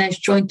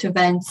organized joint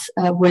events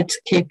with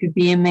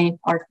KPBMA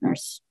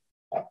partners.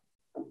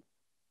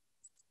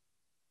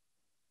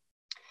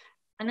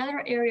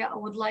 Another area I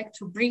would like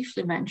to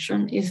briefly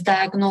mention is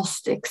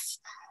diagnostics.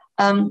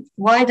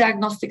 Why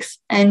diagnostics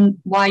and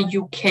why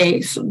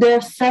UK? So there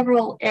are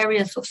several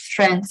areas of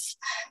strengths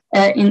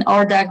in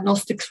our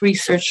diagnostics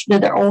research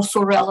that are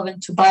also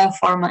relevant to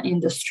biopharma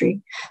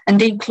industry, and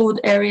they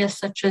include areas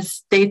such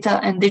as data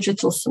and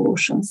digital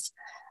solutions.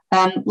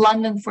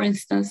 London, for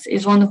instance,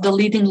 is one of the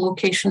leading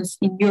locations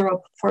in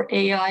Europe for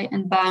AI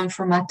and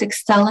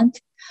bioinformatics talent,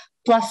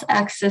 plus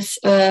access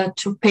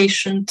to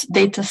patient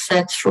data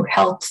sets through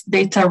health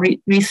data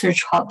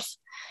research hubs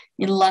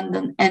in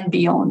London and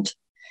beyond.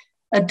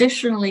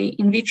 Additionally,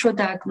 in vitro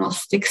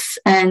diagnostics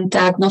and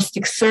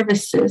diagnostic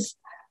services,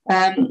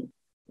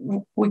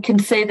 we can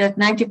say that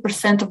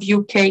 90% of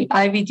UK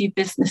IVD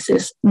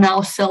businesses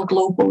now sell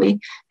globally,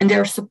 and they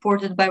are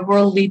supported by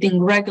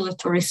world-leading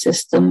regulatory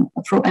system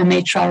through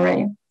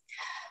MHRA.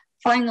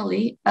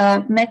 Finally,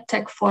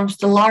 MedTech forms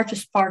the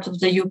largest part of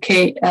the UK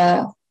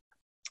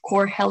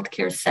core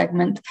healthcare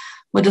segment,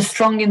 with a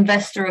strong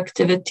investor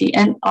activity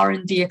and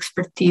R&D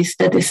expertise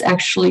that is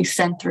actually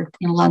centered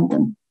in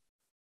London.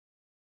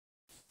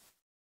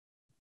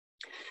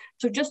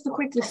 So just to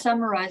quickly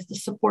summarize the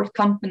support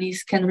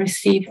companies can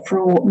receive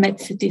through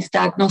MedCity's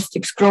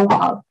Diagnostics Grow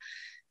Hub,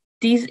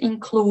 these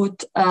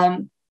include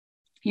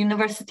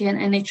university and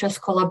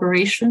NHS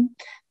collaboration,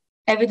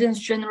 evidence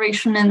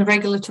generation and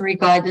regulatory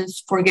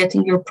guidance for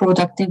getting your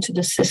product into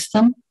the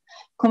system,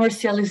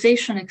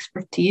 commercialization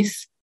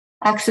expertise,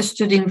 access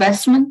to the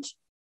investment,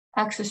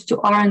 access to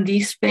R&D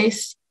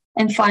space,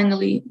 and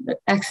finally,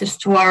 access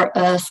to our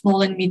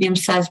small and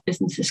medium-sized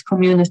businesses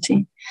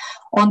community.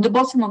 On the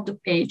bottom of the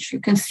page, you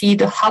can see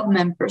the hub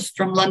members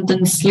from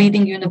London's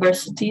leading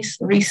universities,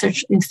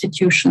 research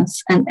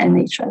institutions, and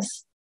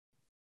NHS.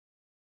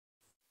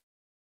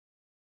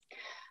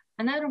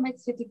 Another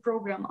MedCity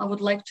program I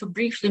would like to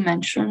briefly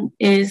mention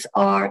is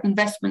our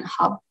investment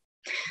hub.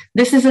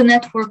 This is a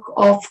network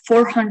of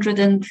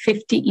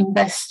 450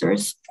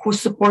 investors who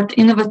support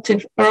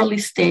innovative early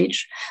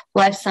stage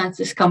life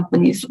sciences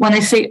companies. When I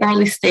say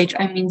early stage,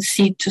 I mean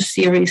seed to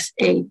Series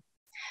A.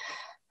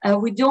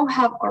 We don't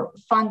have a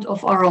fund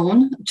of our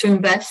own to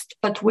invest,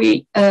 but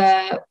we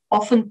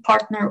often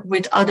partner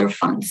with other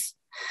funds.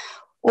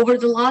 Over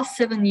the last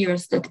 7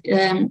 years that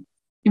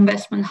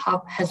Investment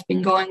Hub has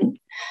been going,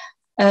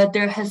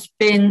 there has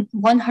been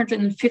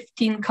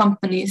 115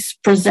 companies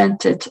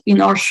presented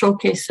in our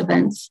showcase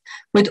events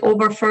with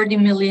over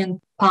 £30 million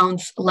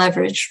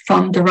leverage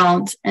from the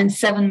rounds and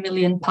 £7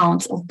 million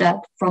of that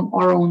from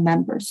our own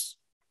members.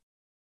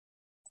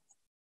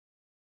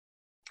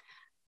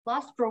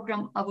 Last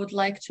program I would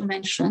like to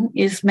mention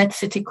is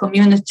MedCity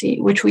Community,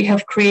 which we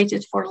have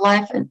created for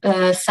life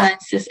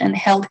sciences and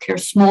healthcare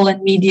small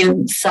and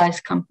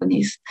medium-sized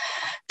companies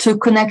to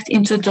connect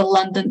into the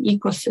London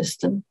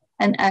ecosystem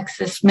and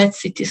access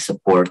MedCity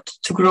support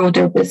to grow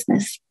their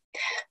business.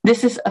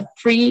 This is a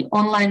free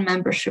online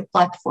membership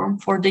platform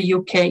for the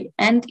UK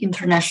and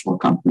international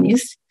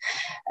companies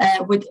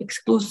with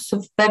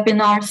exclusive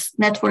webinars,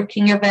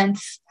 networking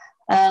events,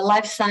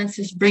 life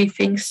sciences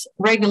briefings,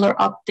 regular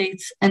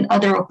updates, and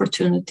other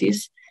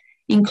opportunities,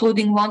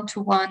 including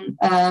one-to-one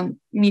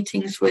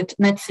meetings with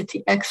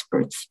MedCity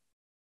experts.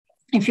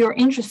 If you're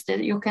interested,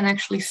 you can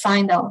actually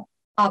sign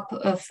up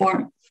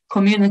for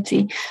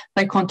community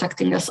by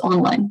contacting us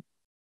online.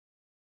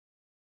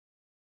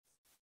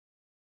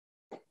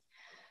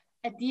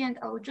 At the end,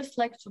 I would just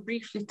like to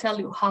briefly tell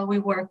you how we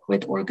work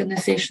with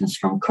organizations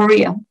from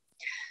Korea.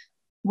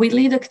 We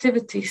lead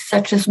activities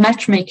such as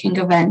matchmaking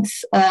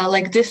events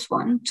like this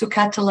one to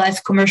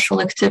catalyze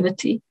commercial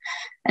activity.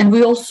 And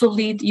we also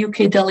lead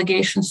UK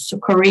delegations to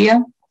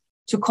Korea,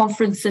 to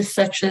conferences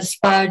such as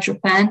Bio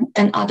Japan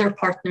and other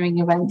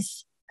partnering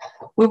events.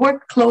 We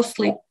work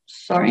closely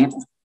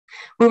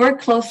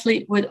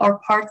with our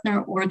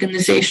partner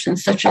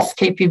organizations such as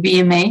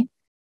KPBMA,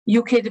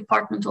 UK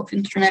Department of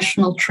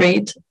International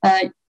Trade,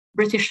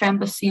 British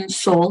Embassy in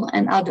Seoul,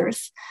 and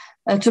others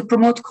to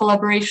promote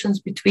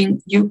collaborations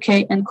between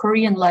UK and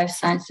Korean life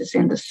sciences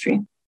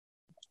industry.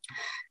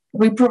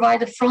 We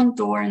provide a front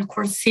door and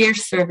concierge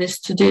service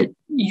to the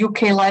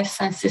UK life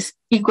sciences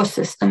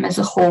ecosystem as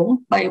a whole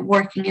by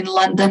working in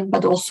London,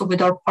 but also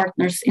with our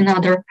partners in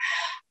other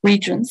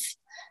regions.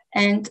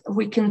 And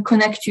we can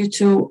connect you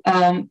to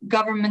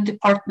government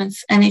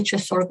departments,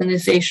 NHS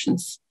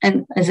organizations,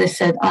 and as I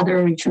said,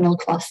 other regional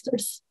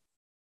clusters.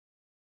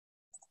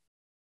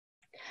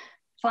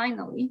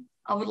 Finally,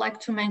 I would like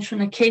to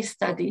mention a case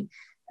study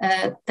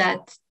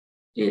that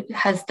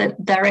has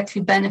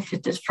directly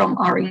benefited from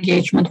our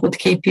engagement with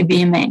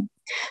KPBMA.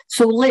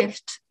 So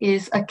LIFT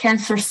is a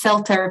cancer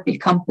cell therapy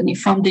company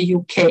from the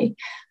UK.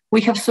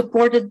 We have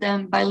supported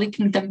them by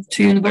linking them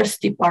to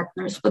university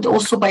partners, but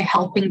also by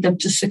helping them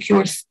to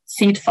secure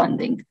seed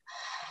funding.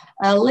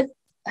 LIFT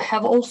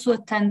have also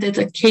attended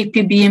a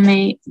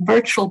KPBMA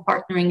virtual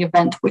partnering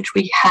event, which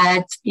we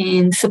had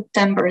in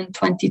September in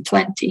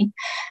 2020.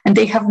 And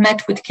they have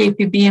met with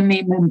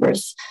KPBMA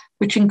members,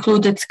 which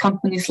included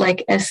companies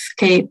like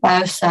SK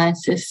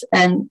Biosciences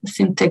and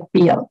Syntec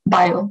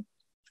Bio.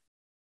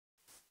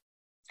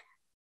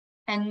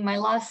 And my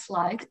last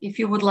slide, if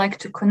you would like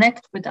to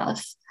connect with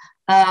us,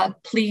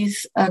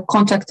 please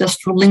contact us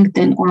through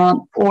LinkedIn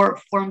or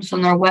forms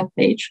on our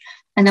webpage,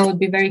 and I would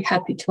be very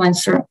happy to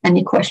answer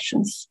any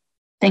questions.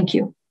 Thank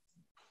you.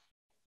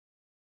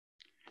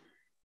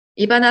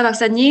 이바나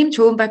박사님,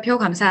 좋은 발표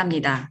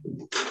감사합니다.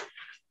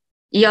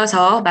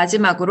 이어서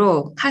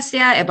마지막으로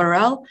카시아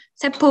에버럴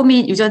세포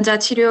및 유전자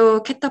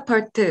치료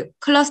캐터펄트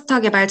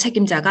클러스터 개발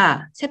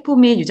책임자가 세포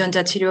및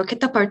유전자 치료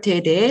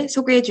캐터펄트에 대해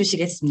소개해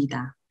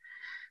주시겠습니다.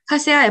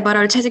 카시아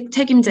에버럴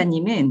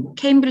책임자님은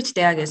케임브리지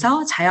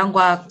대학에서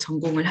자연과학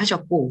전공을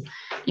하셨고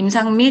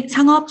임상 및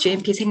상업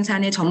GMP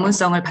생산의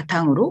전문성을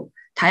바탕으로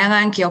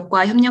다양한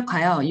기업과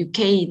협력하여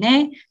UK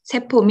내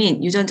세포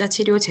및 유전자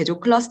치료 제조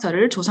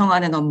클러스터를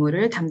조성하는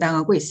업무를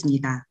담당하고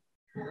있습니다.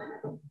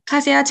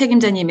 카시아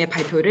책임자님의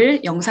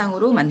발표를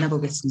영상으로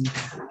만나보겠습니다.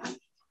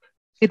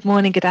 Good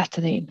morning, good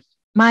afternoon.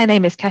 My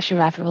name is Kasia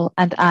Averell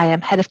and I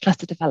am Head of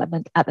Cluster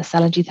Development at the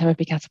Cell and Gene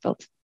Therapy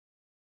Catapult.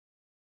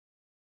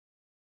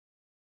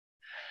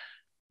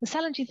 The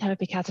Cell and Gene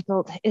Therapy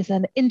Catapult is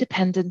an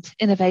independent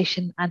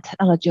innovation and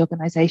technology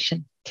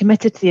organisation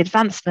committed to the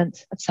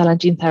advancement of cell and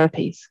gene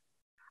therapies.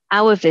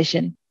 Our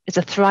vision is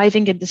a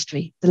thriving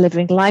industry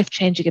delivering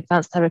life-changing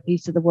advanced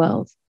therapies to the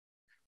world.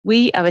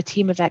 We are a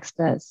team of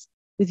experts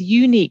with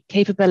unique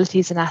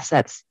capabilities and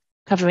assets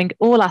covering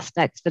all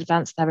aspects of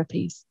advanced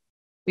therapies.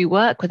 We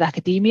work with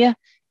academia,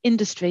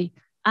 industry,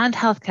 and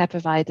healthcare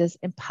providers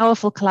in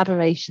powerful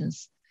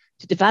collaborations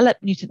to develop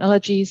new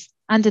technologies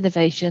and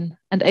innovation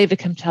and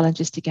overcome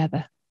challenges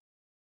together.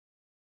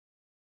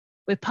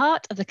 We're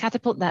part of the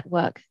Catapult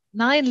Network,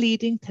 9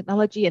 leading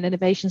technology and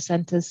innovation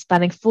centres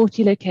spanning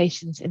 40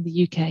 locations in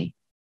the UK.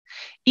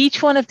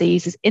 Each one of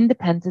these is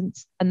independent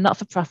and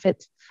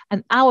not-for-profit,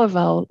 and our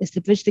role is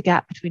to bridge the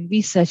gap between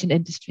research and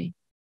industry.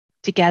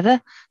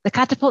 Together, the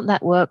Catapult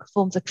Network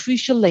forms a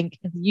crucial link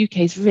in the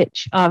UK's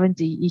rich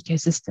R&D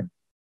ecosystem.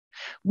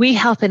 We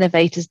help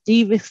innovators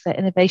de-risk their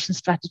innovation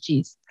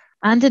strategies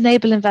and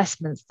enable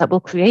investments that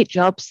will create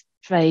jobs,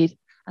 trade,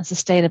 and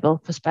sustainable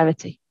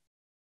prosperity.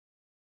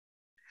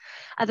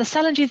 At the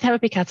Cell and Gene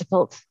Therapy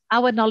Catapult,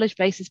 our knowledge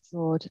base is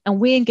broad, and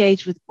we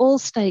engage with all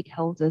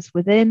stakeholders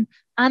within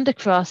and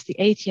across the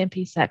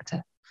ATMP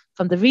sector,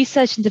 from the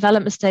research and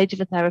development stage of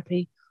a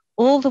therapy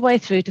all the way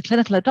through to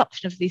clinical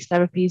adoption of these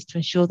therapies to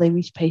ensure they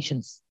reach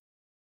patients.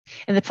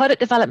 In the product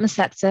development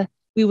sector,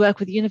 we work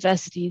with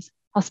universities,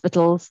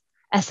 hospitals,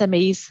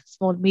 SMEs,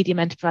 small and medium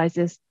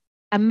enterprises,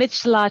 and mid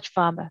to large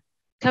pharma,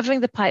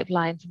 covering the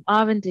pipeline from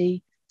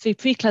R&D through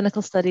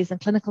preclinical studies and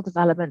clinical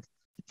development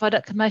to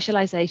product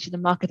commercialization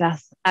and market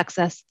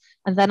access,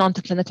 and then on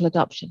to clinical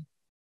adoption.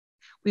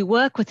 We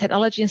work with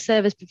technology and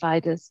service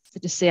providers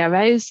such as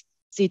CROs,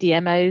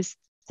 CDMOs,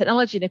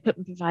 technology and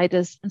equipment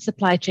providers, and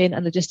supply chain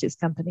and logistics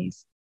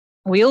companies.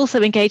 We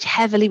also engage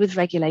heavily with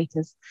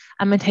regulators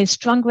and maintain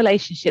strong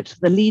relationships with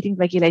the leading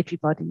regulatory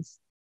bodies.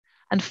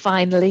 And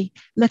finally,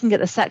 looking at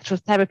the sector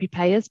of therapy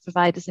payers,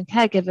 providers, and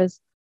caregivers,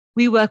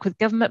 we work with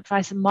government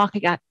price and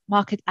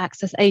market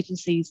access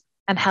agencies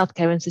and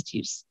healthcare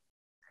institutes.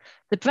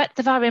 The breadth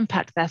of our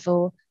impact,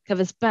 therefore,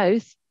 covers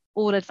both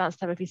all advanced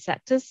therapy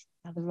sectors,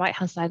 on the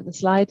right-hand side of the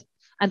slide,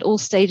 and all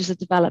stages of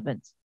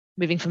development,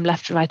 moving from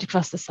left to right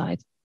across the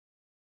slide.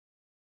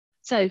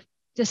 So,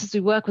 just as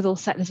we work with all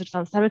sectors of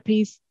advanced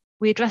therapies,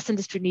 we address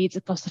industry needs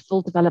across the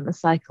full development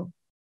cycle.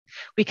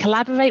 We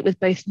collaborate with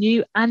both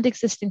new and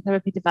existing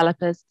therapy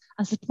developers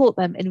and support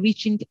them in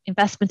reaching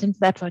investment into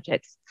their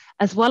projects,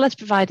 as well as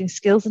providing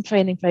skills and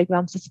training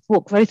programs to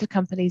support growth of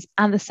companies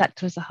and the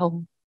sector as a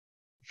whole.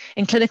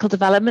 In clinical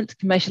development,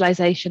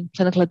 commercialization,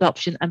 clinical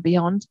adoption, and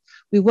beyond,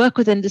 we work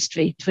with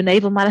industry to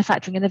enable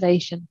manufacturing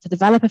innovation, to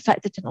develop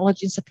effective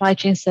technology and supply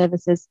chain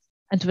services,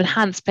 and to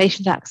enhance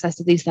patient access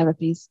to these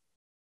therapies.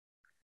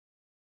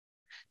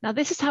 Now,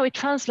 this is how we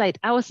translate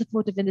our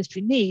support of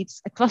industry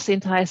needs across the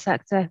entire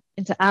sector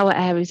into our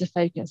areas of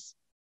focus.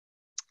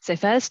 So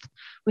first,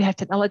 we have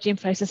technology and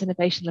process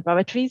innovation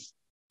laboratories.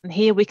 And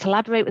here we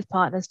collaborate with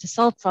partners to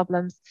solve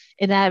problems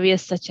in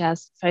areas such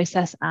as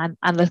process and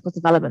analytical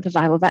development of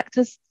viral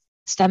vectors,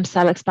 stem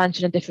cell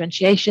expansion and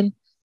differentiation,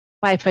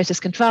 bioprocess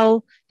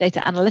control,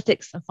 data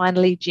analytics, and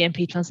finally,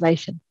 GMP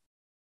translation.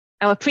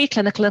 Our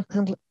preclinical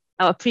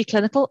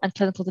and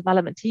clinical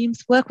development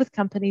teams work with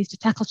companies to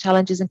tackle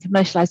challenges in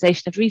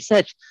commercialization of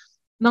research,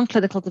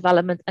 non-clinical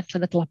development, and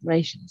clinical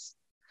operations.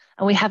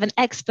 And we have an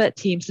expert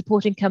team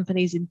supporting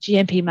companies in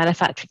GMP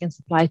manufacturing and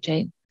supply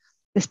chain.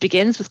 This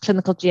begins with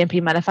clinical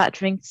GMP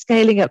manufacturing,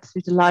 scaling up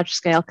through to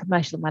large-scale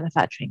commercial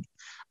manufacturing.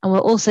 And we're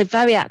also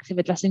very active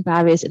addressing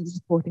barriers in the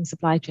supporting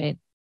supply chain.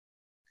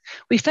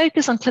 We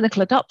focus on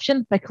clinical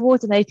adoption by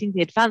coordinating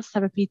the Advanced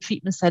Therapy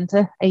Treatment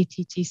Centre,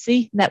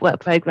 ATTC, network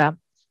programme,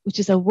 which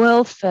is a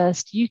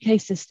world-first UK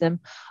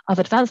system of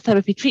advanced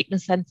therapy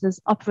treatment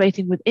centres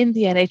operating within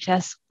the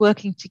NHS,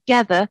 working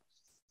together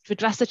to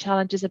address the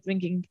challenges of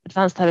bringing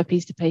advanced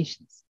therapies to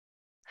patients.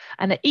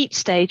 And at each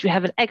stage, we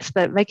have an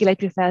expert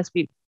regulatory affairs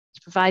group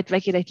to provide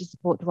regulatory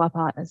support to our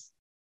partners.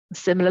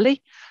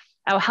 Similarly,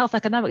 our health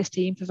economics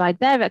team provide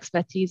their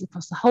expertise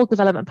across the whole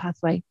development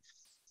pathway,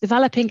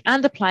 developing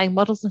and applying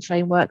models and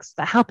frameworks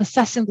that help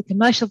assessing the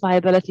commercial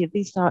viability of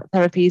these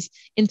therapies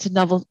into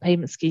novel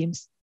payment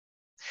schemes.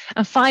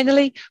 And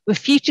finally, we're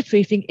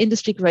future-proofing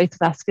industry growth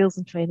with our skills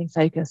and training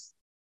focus.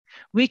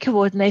 We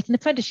coordinate an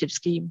apprenticeship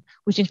scheme,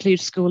 which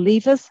includes school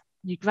leavers,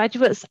 new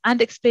graduates, and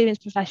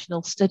experienced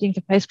professionals studying for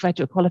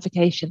postgraduate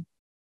qualification.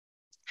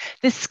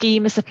 This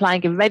scheme is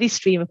supplying a ready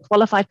stream of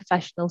qualified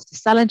professionals to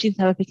cell and gene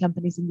therapy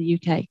companies in the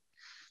UK.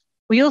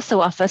 We also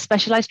offer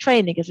specialised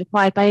training as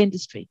required by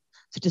industry,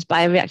 such as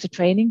bioreactor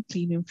training,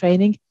 clean room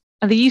training,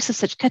 and the use of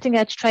such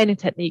cutting-edge training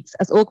techniques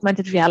as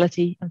augmented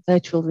reality and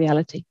virtual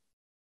reality.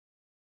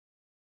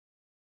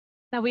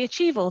 Now, we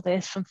achieve all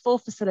this from 4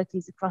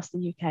 facilities across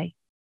the UK.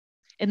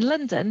 In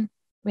London,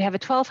 we have a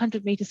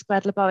 1,200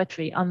 squared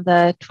laboratory on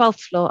the 12th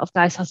floor of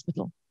Guy's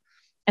Hospital.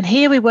 And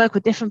here we work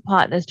with different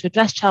partners to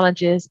address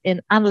challenges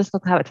in analytical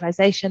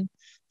characterization,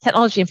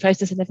 technology and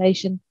process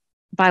innovation,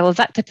 viral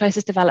vector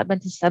process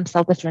development, and stem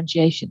cell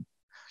differentiation.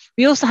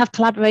 We also have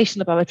collaboration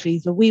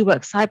laboratories where we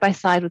work side by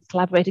side with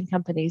collaborating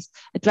companies,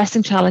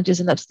 addressing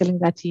challenges and upskilling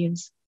their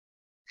teams.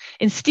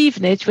 In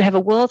Stevenage, we have a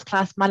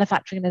world-class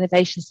manufacturing and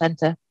innovation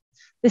centre.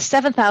 This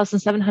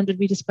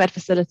 7,700 squared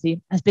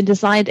facility has been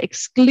designed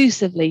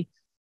exclusively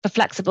for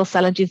flexible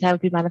cell and gene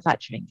therapy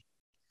manufacturing.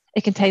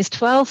 It contains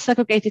 12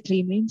 segregated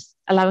clean rooms,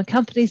 allowing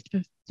companies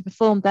to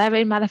perform their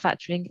own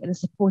manufacturing in a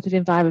supportive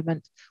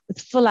environment with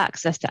full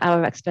access to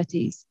our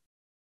expertise.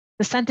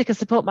 The centre can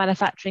support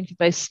manufacturing for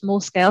both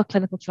small-scale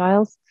clinical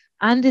trials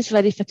and is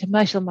ready for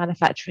commercial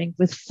manufacturing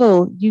with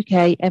full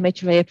UK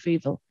MHRA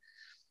approval.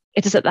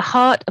 It is at the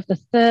heart of the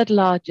 3rd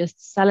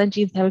largest cell and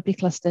gene therapy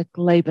cluster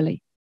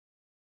globally.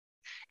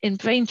 In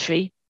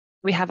Braintree,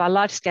 we have our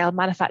large-scale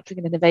manufacturing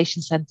and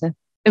innovation centre,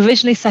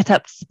 originally set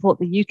up to support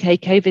the UK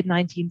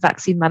COVID-19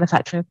 vaccine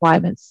manufacturing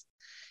requirements.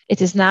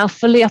 It is now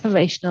fully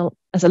operational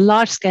as a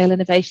large-scale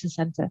innovation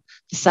centre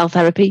for cell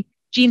therapy,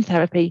 gene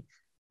therapy,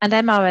 and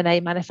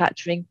mRNA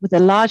manufacturing with a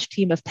large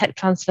team of tech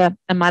transfer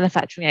and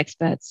manufacturing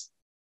experts.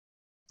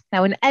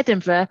 Now, in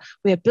Edinburgh,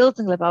 we are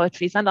building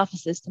laboratories and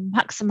offices to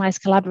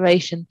maximise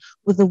collaboration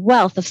with the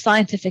wealth of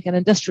scientific and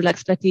industrial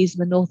expertise in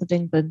the north of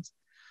England.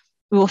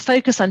 We will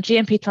focus on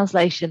GMP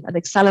translation and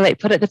accelerate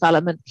product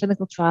development,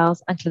 clinical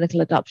trials, and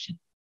clinical adoption.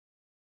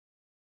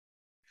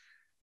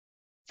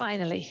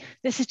 Finally,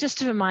 this is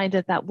just a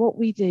reminder that what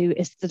we do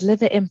is to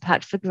deliver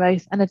impact for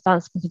growth and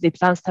advancement of the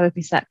advanced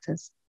therapy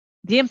sectors.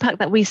 The impact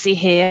that we see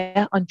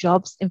here on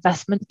jobs,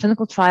 investment,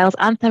 clinical trials,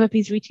 and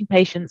therapies reaching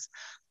patients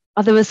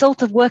are the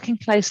result of working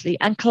closely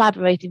and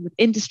collaborating with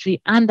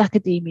industry and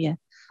academia,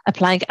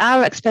 applying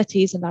our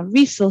expertise and our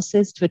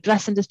resources to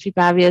address industry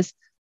barriers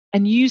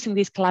and using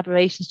these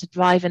collaborations to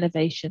drive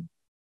innovation.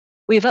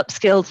 We have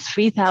upskilled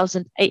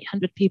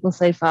 3,800 people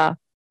so far,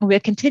 and we are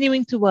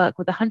continuing to work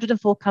with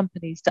 104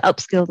 companies to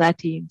upskill their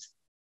teams.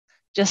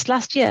 Just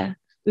last year,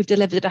 we've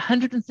delivered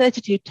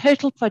 132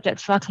 total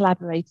projects for our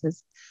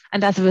collaborators,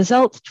 and as a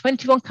result,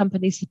 21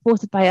 companies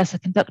supported by us are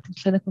conducting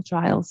clinical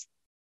trials.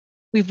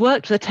 We've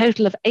worked with a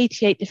total of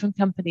 88 different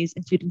companies,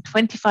 including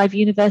 25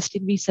 university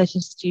and research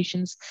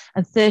institutions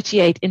and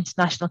 38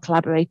 international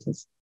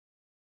collaborators.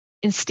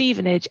 In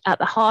Stevenage, at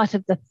the heart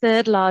of the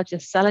 3rd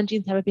largest cell and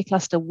gene therapy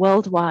cluster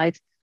worldwide,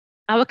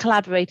 our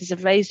collaborators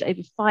have raised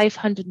over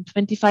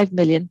 525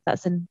 million,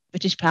 that's in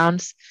British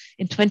pounds,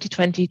 in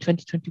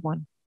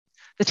 2020-2021.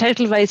 The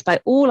total raised by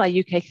all our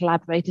UK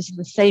collaborators in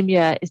the same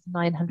year is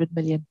 900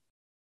 million.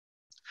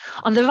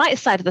 On the right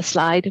side of the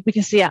slide, we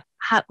can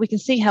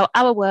see how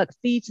our work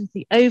feeds into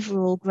the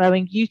overall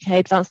growing UK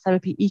advanced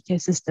therapy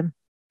ecosystem.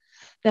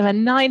 There are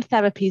 9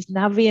 therapies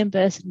now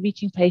reimbursed and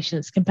reaching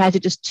patients compared to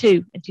just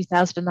 2 in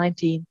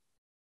 2019.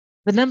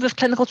 The number of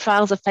clinical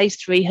trials of phase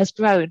 3 has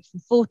grown from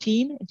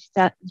 14 in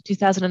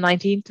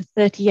 2019 to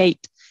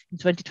 38 in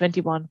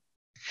 2021.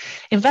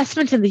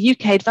 Investment in the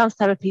UK advanced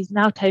therapies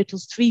now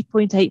totals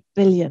 3.8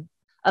 billion,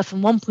 up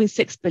from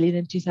 1.6 billion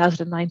in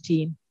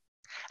 2019.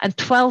 And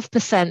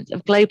 12%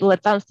 of global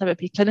advanced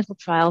therapy clinical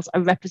trials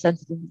are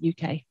represented in the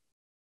UK.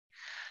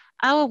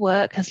 Our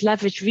work has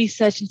leveraged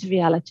research into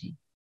reality.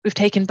 We've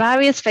taken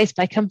barriers faced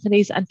by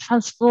companies and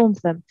transformed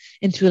them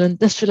into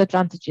industrial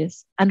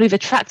advantages, and we've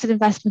attracted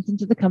investment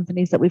into the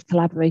companies that we've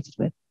collaborated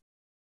with.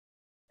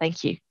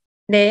 Thank you.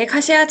 네,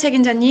 카시아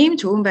책임자님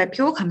좋은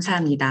발표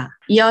감사합니다.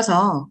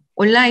 이어서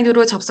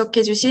온라인으로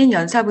접속해 주신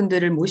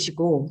연사분들을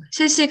모시고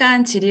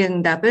실시간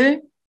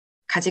질의응답을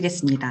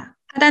가지겠습니다.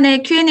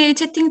 하단의 Q&A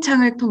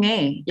채팅창을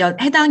통해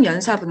해당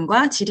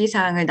연사분과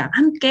질의사항을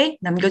함께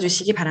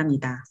남겨주시기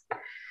바랍니다.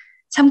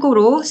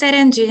 참고로 셀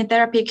앤 진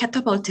테라피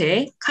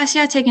캐터펄트의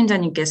카시아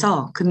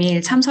책임자님께서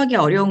금일 참석이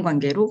어려운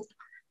관계로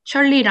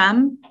셜리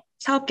람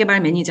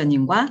사업개발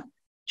매니저님과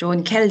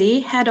존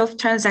켈리 Head of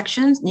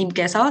Transactions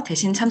님께서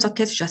대신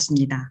참석해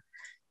주셨습니다.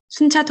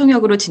 순차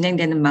통역으로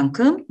진행되는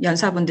만큼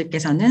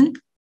연사분들께서는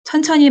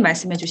천천히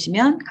말씀해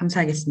주시면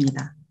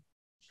감사하겠습니다.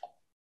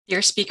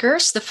 Dear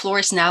speakers, the floor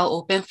is now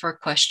open for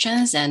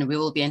questions, and we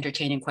will be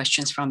entertaining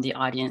questions from the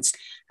audience.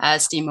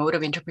 As the mode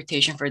of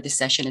interpretation for this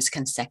session is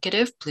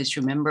consecutive, please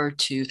remember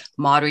to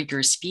moderate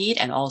your speed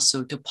and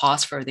also to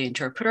pause for the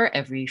interpreter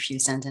every few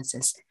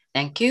sentences.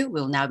 Thank you.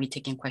 We'll now be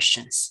taking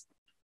questions.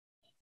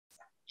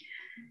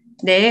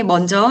 네,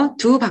 먼저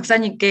두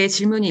박사님께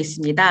질문이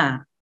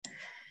있습니다.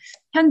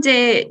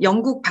 현재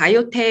영국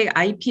바이오텍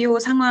IPO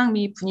상황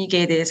및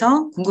분위기에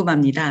대해서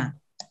궁금합니다.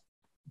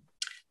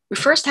 We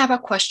first have a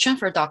question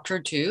for Dr.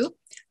 Du.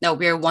 Now,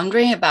 we are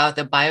wondering about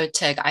the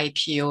biotech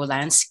IPO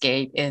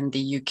landscape in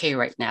the UK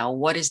right now.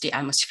 What is the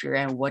atmosphere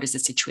and what is the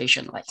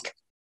situation like?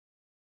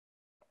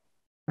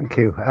 Thank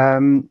you.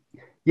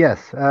 Yes,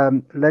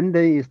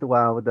 London is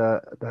one of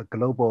the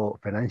global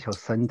financial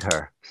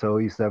center, so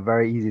it's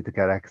very easy to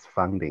get access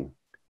funding.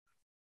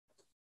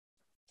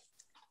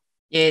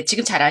 예,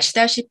 지금 잘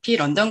아시다시피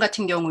런던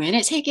같은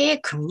경우에는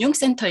세계의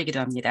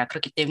금융센터이기도 합니다.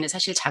 그렇기 때문에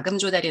사실 자금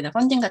조달이나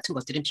펀딩 같은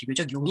것들은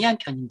비교적 용이한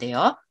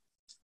편인데요.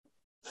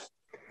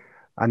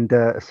 And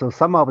so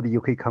some of the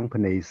UK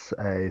companies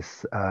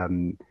is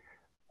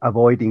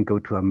avoiding go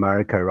to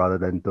America rather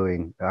than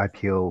doing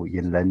IPO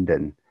in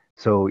London.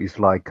 So it's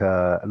like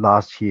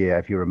last year,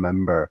 if you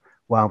remember,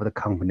 one of the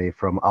company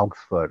from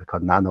Oxford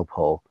called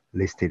Nanopole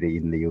listed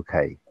in the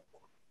UK.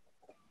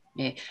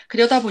 예,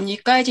 그러다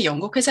보니까 이제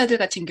영국 회사들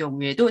같은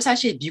경우에도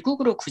사실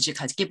미국으로 굳이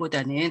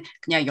가기보다는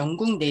그냥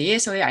영국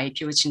내에서의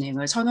IPO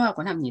진행을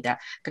선호하곤 합니다.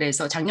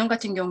 그래서 작년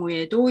같은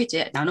경우에도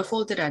이제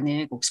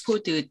나노폴드라는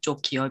옥스포드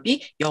쪽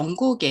기업이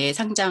영국에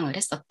상장을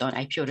했었던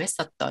IPO를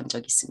했었던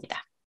적이 있습니다.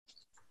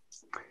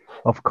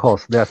 Of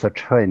course, there's a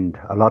trend.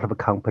 A lot of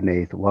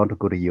companies want to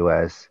go to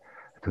US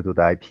to do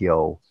the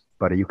IPO,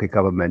 but the UK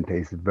government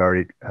is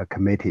very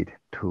committed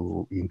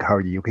to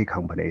encourage UK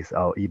companies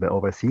or even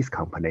overseas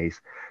companies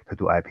to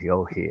do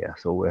IPO here.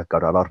 So we've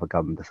got a lot of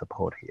government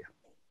support here.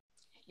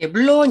 예,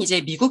 물론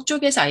이제 미국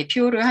쪽에서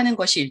IPO를 하는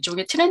것이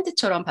일종의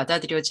트렌드처럼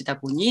받아들여지다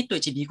보니 또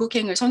이제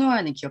미국행을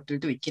선호하는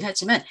기업들도 있긴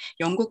하지만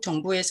영국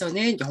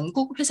정부에서는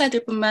영국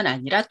회사들뿐만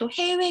아니라 또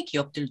해외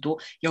기업들도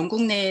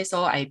영국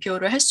내에서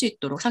IPO를 할 수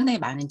있도록 상당히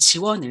많은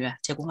지원을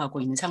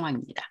제공하고 있는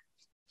상황입니다.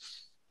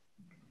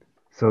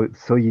 So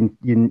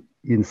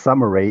in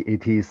summary,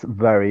 it is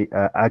very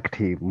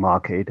active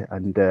market,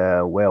 and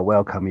we'll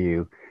welcome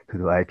you to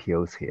do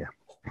IPOs here.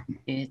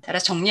 예, 따라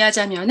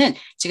정리하자면은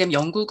지금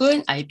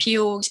영국은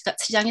IPO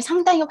시장이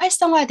상당히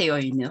활성화되어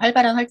있는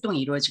활발한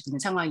활동이 이루어지고 있는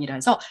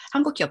상황이라서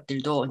한국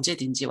기업들도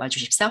언제든지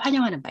와주십사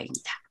환영하는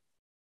바입니다.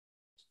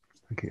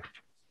 Thank you.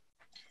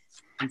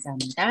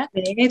 감사합니다.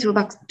 네,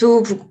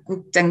 두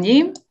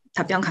부국장님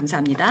답변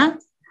감사합니다.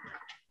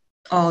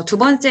 두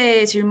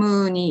번째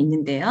질문이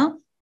있는데요.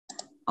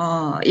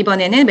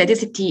 이번에는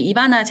메디시티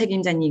이바나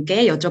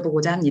책임자님께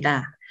여쭤보고자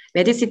합니다.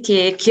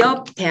 메디시티의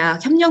기업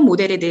대학 협력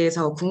모델에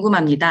대해서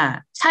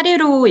궁금합니다.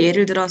 사례로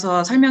예를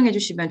들어서 설명해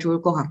주시면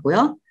좋을 것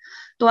같고요.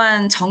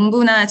 또한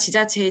정부나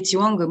지자체의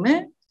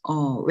지원금을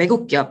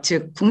외국 기업,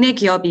 즉 국내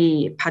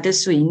기업이 받을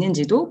수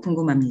있는지도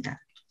궁금합니다.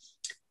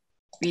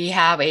 We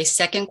have a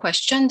second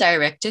question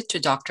directed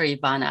to Dr.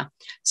 Ivana.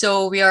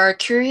 So we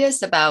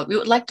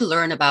would like to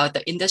learn about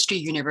the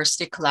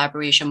industry-university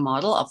collaboration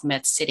model of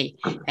MedCity.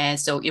 And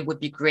so it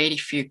would be great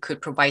if you could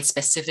provide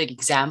specific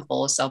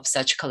examples of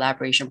such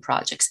collaboration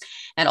projects.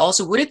 And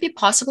also, would it be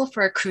possible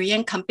for a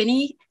Korean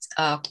company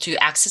to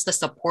access the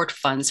support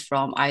funds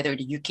from either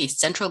the UK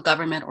central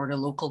government or the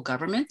local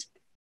government?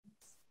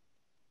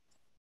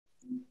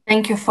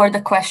 Thank you for the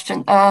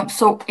question.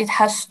 So it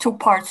has two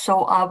parts,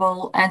 so I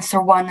will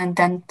answer one and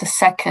then the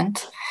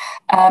second.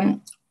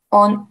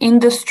 On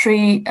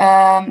industry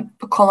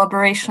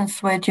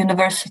collaborations with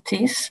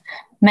universities,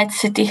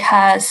 MedCity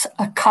has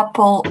a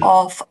couple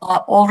of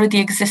already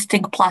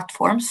existing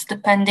platforms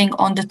depending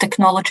on the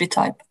technology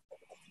type.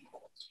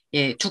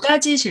 예, 두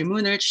가지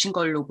질문을 주신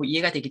걸로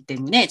이해가 되기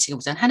때문에 지금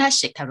우선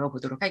하나씩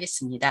다뤄보도록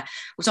하겠습니다.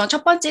 우선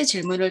첫 번째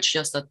질문을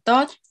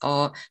주셨었던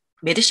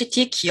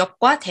메드시티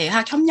기업과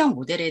대학 협력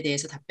모델에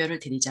대해서 답변을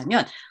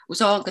드리자면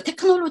우선 그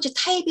테크놀로지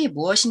타입이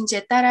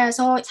무엇인지에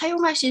따라서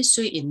사용하실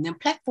수 있는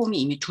플랫폼이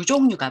이미 두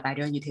종류가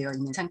마련이 되어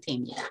있는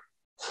상태입니다.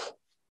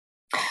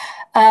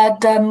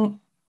 The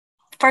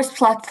first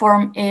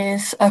platform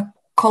is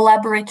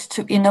Collaborate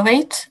to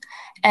Innovate,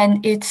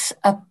 and it's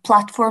a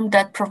platform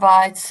that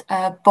provides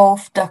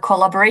both the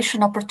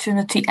collaboration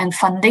opportunity and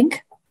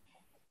funding.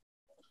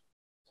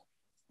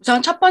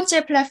 우선 첫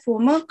번째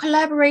플랫폼은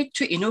Collaborate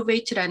to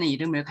Innovate라는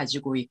이름을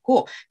가지고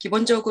있고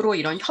기본적으로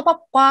이런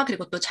협업과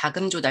그리고 또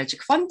자금 조달, 즉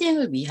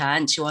펀딩을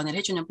위한 지원을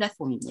해주는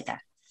플랫폼입니다.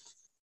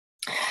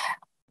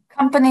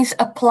 Companies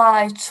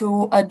apply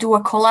to do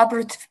a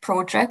collaborative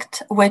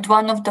project with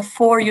one of the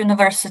 4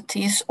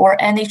 universities or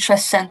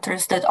NHS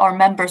centers that are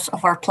members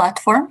of our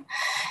platform,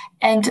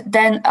 and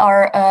then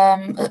are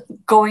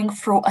going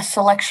through a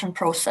selection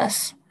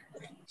process.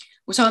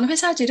 우선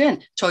회사들은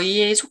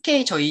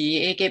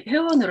저희에게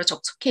회원으로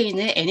속해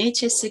있는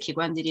NHS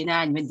기관들이나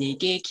아니면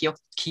 4개의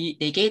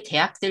 4개의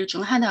대학들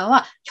중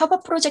하나와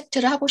협업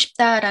프로젝트를 하고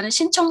싶다라는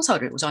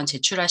신청서를 우선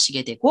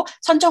제출하시게 되고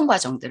선정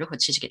과정들을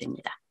거치시게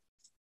됩니다.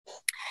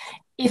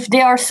 If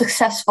they are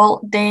successful,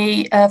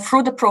 they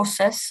through the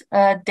process,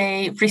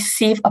 they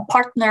receive a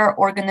partner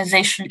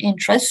organization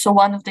interest. So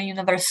one of the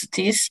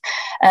universities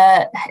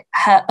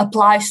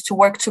applies to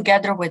work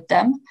together with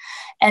them,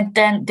 and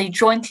then they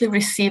jointly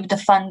receive the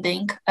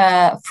funding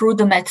through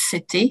the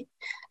MedCity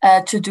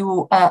to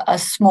do a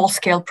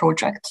small-scale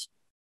project.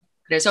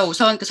 그래서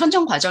우선 그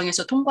선정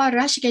과정에서 통과를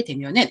하시게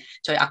되면은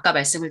저희 아까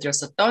말씀을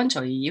드렸었던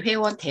저희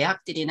회원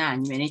대학들이나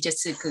아니면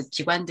NHS 그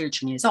기관들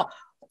중에서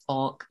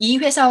이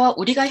회사와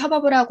우리가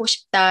협업을 하고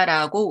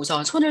싶다라고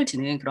우선 손을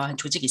드는 그러한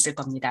조직이 있을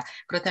겁니다.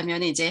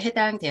 그렇다면 이제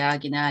해당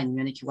대학이나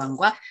아니면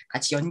기관과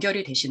같이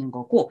연결이 되시는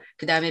거고,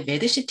 그 다음에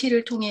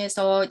메드시티를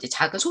통해서 이제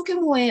작은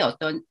소규모의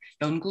어떤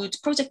연구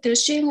프로젝트를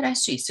수행을 할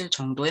수 있을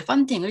정도의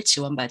펀딩을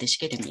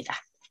지원받으시게 됩니다.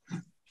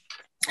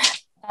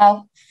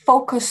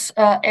 Focus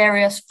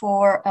areas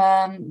for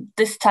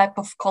this type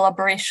of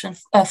collaboration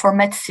for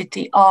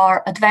MedCity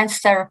are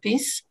advanced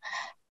therapies,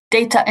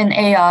 data and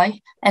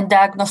AI, and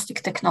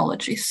diagnostic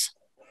technologies.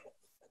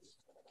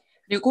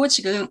 그리고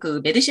지금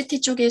그 메드시티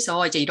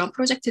쪽에서 이제 이런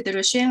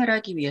프로젝트들을 수행을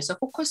하기 위해서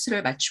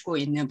포커스를 맞추고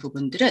있는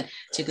부분들은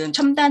지금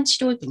첨단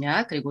치료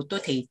분야, 그리고 또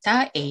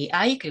데이터,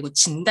 AI, 그리고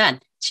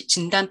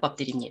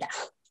진단법들입니다.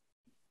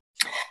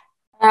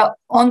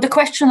 On the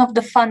question of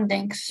the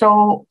funding,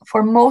 so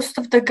for most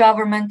of the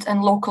government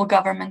and local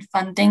government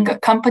funding, a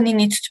company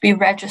needs to be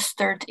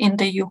registered in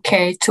the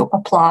UK to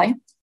apply.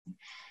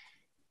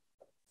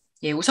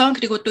 예, 우선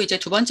그리고 또 이제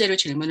두 번째로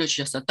질문을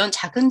주셨었던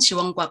자금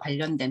지원과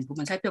관련된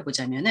부분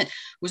살펴보자면은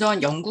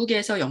우선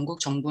영국에서 영국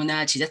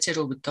정부나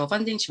지자체로부터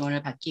펀딩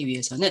지원을 받기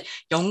위해서는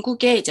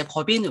영국의 이제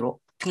법인으로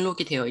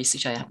등록이 되어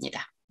있으셔야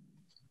합니다.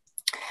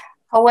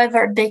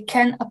 However, they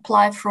can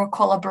apply for a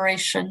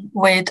collaboration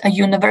with a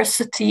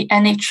university,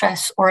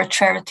 NHS, or a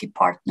charity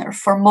partner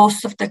for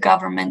most of the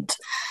government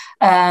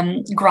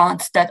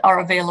grants that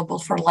are available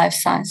for life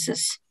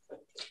sciences.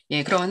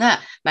 예, 그러나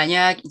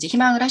만약 이제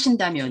희망을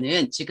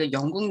하신다면은 지금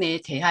영국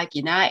내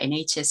대학이나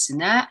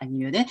NHS나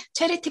아니면은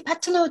체리티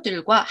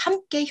파트너들과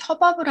함께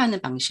협업을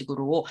하는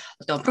방식으로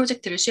어떤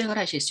프로젝트를 수행을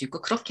하실 수 있고,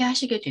 그렇게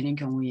하시게 되는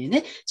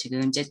경우에는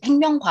지금 이제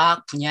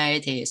생명과학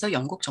분야에 대해서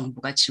영국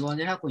정부가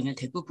지원을 하고 있는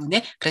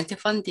대부분의 그랜트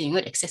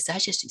펀딩을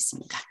액세스하실 수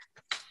있습니다.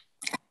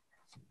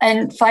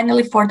 And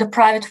finally, for the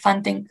private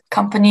funding,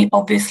 company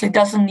obviously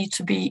doesn't need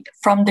to be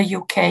from the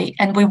UK,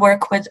 and we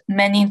work with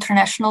many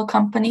international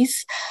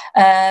companies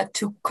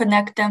to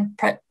connect them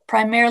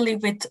primarily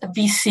with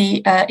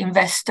VC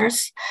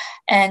investors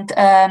and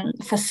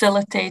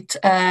facilitate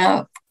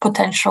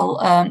potential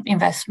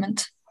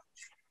investment.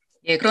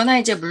 예, 그러나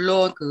이제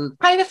물론 그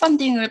프라이빗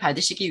펀딩을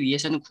받으시기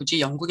위해서는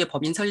굳이 영국의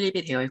법인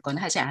설립이 되어 있거나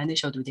하지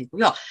않으셔도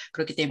되고요.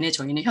 그렇기 때문에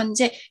저희는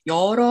현재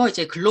여러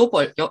이제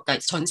글로벌, 그러니까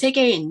전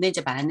세계에 있는 이제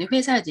많은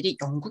회사들이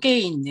영국에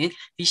있는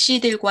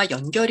VC들과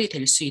연결이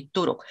될 수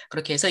있도록,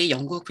 그렇게 해서 이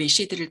영국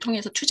VC들을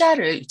통해서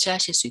투자를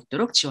유치하실 수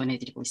있도록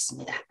지원해드리고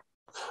있습니다.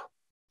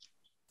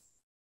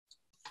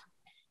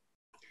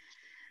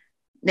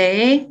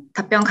 네,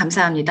 답변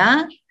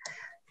감사합니다.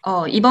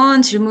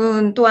 이번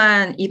질문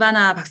또한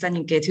이바나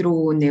박사님께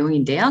들어온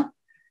내용인데요.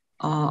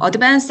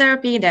 Advanced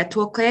Therapy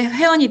Network의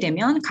회원이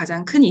되면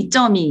가장 큰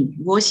이점이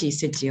무엇이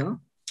있을지요?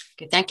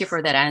 Okay, thank you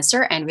for that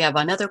answer. And we have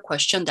another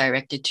question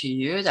directed to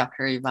you,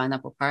 Dr. Ivana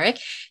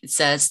Poparek. It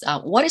says,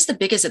 what is the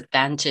biggest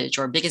advantage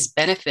or biggest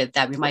benefit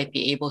that we might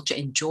be able to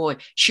enjoy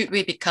should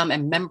we become a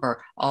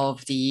member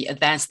of the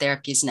Advanced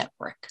Therapies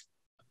Network?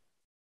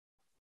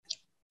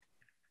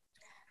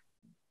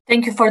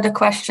 Thank you for the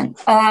question.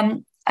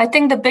 I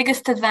think the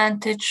biggest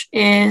advantage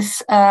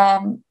is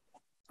the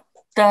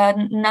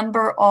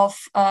number of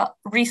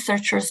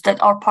researchers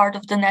that are part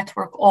of the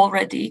network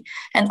already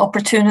and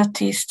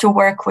opportunities to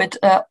work with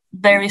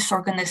various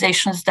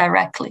organizations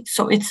directly.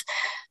 So it's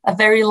a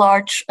very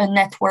large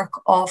network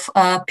of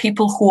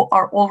people who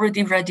are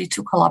already ready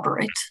to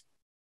collaborate.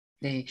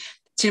 네.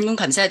 질문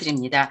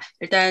감사드립니다.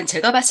 일단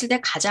제가 봤을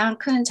때 가장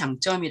큰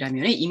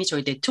장점이라면 이미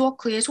저희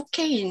네트워크에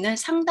속해 있는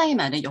상당히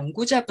많은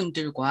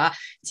연구자분들과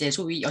이제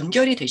소위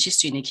연결이 되실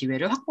수 있는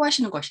기회를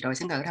확보하시는 것이라고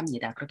생각을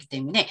합니다. 그렇기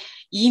때문에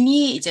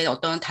이미 이제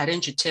어떤 다른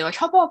주체와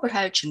협업을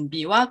할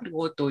준비와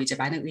그리고 또 이제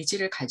많은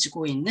의지를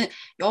가지고 있는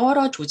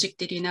여러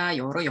조직들이나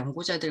여러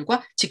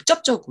연구자들과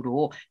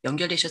직접적으로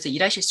연결되셔서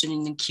일하실 수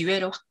있는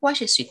기회를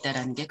확보하실 수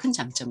있다는 게 큰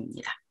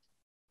장점입니다.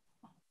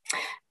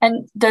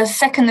 And the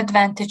second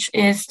advantage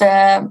is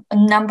the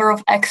number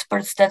of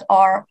experts that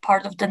are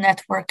part of the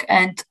network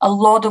and a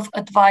lot of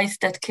advice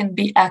that can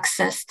be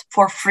accessed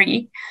for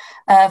free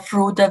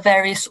through the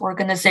various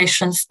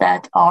organizations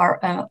that are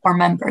our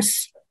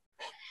members.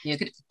 예,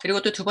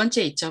 그리고 또 두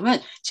번째 이점은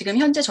지금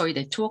현재 저희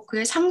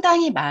네트워크에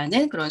상당히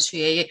많은 그런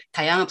수의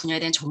다양한 분야에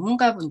대한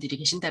전문가분들이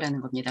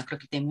계신다라는 겁니다.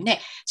 그렇기 때문에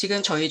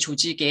지금 저희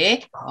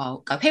조직에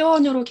그러니까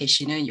회원으로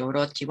계시는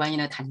여러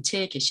기관이나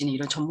단체에 계시는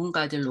이런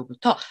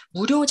전문가들로부터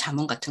무료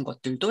자문 같은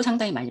것들도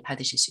상당히 많이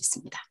받으실 수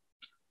있습니다.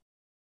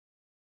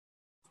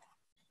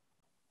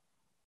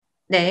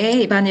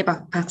 네, 이반희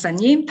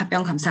박사님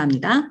답변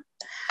감사합니다.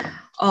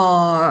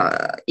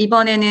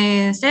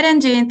 이번에는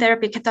셀앤진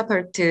테라피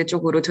캐타펄트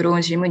쪽으로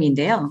들어온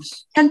질문인데요.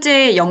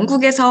 현재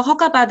영국에서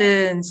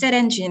허가받은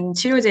셀앤진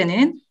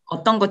치료제는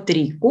어떤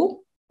것들이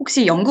있고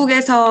혹시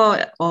영국에서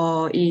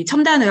이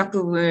첨단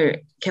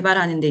의약품을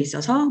개발하는 데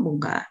있어서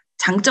뭔가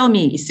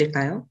장점이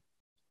있을까요?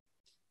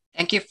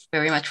 Thank you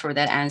very much for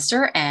that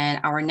answer.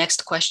 And our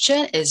next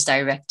question is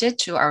directed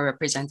to our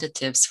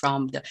representatives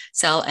from the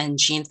Cell and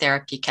Gene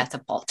Therapy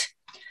Catapult.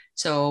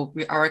 So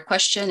our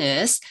question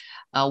is,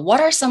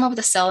 what are some of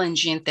the cell and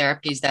gene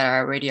therapies that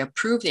are already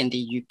approved in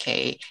the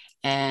UK?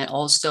 And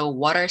also,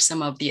 what are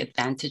some of the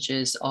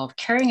advantages of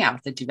carrying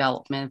out the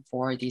development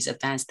for these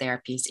advanced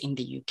therapies in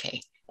the UK?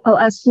 Well,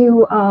 as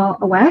you are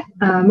aware,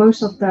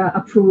 most of the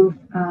approved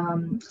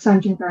cell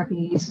and gene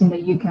therapies in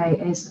the UK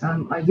is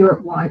a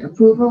Europe-wide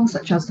approval,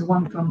 such as the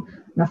one from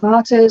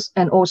Novartis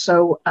and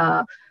also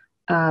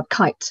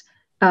Kite.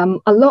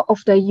 A lot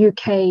of the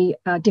UK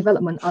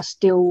development are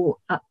still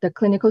at the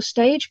clinical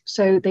stage,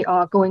 so they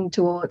are going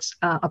towards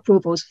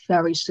approvals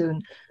very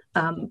soon.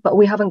 But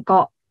we haven't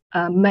got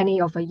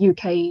many of the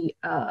UK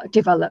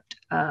developed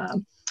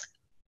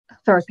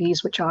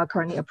therapies which are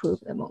currently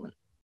approved at the moment.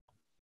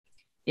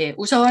 예,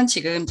 우선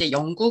지금 이제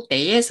영국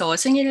내에서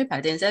승인을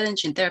받은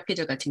셀앤진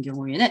테라피들 같은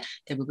경우에는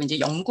대부분 이제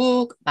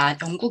영국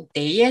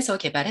내에서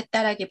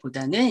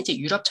개발했다라기보다는 이제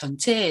유럽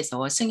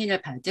전체에서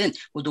승인을 받은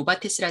뭐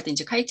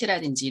노바티스라든지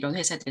카이트라든지 이런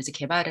회사들에서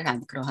개발을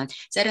한 그러한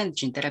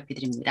셀앤진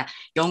테라피들입니다.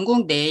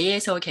 영국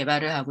내에서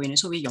개발을 하고 있는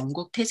소위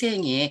영국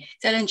태생의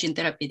셀앤진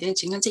테라피들은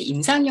지금 현재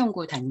임상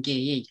연구 단계에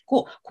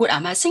있고 곧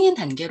아마 승인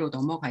단계로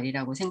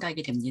넘어가리라고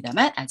생각이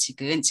됩니다만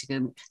아직은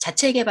지금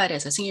자체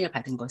개발해서 승인을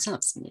받은 것은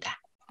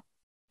없습니다.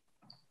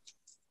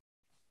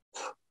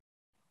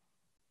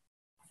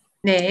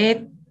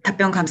 네,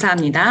 답변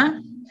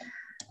감사합니다.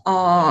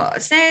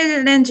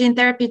 셀 앤 진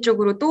테라피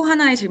쪽으로 또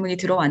하나의 질문이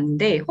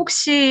들어왔는데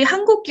혹시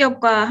한국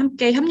기업과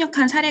함께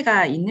협력한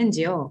사례가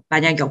있는지요?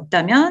 만약에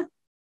없다면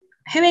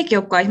해외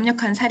기업과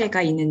협력한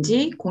사례가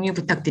있는지 공유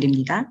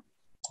부탁드립니다.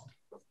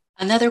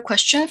 Another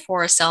question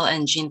for Cell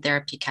and Gene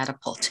Therapy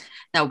Catapult.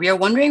 Now, we are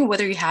wondering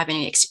whether you have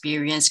any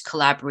experience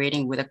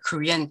collaborating with a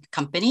Korean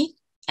company.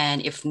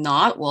 And if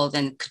not, well,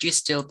 then could you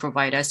still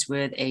provide us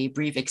with a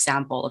brief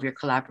example of your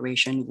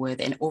collaboration with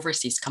an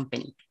overseas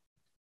company?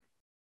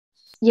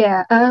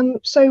 Yeah,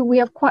 so we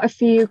have quite a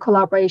few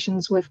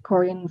collaborations with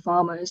Korean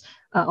farmers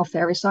of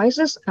various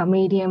sizes,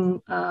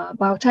 medium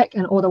biotech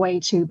and all the way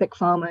to big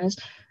farmers.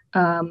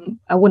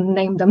 I wouldn't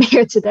name them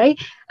here today,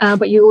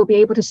 but you will be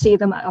able to see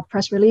them at our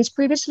press release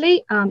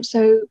previously.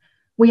 So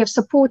we have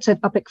supported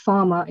a big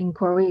pharma in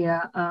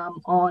Korea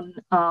on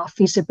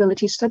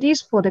feasibility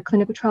studies for the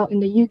clinical trial in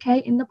the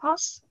UK in the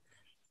past.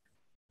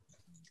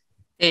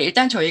 네,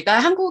 일단 저희가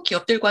한국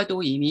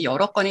기업들과도 이미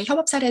여러 건의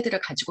협업 사례들을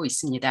가지고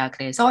있습니다.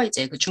 그래서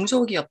이제 그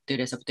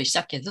중소기업들에서부터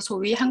시작해서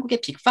소위 한국의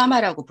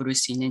빅파마라고 부를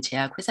수 있는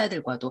제약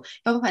회사들과도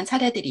협업한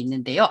사례들이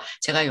있는데요.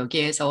 제가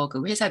여기에서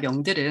그 회사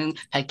명들은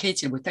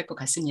밝히지 못할 것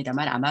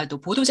같습니다만 아마도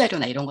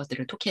보도자료나 이런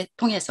것들을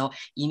통해서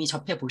이미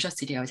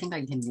접해보셨으리라고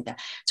생각이 됩니다.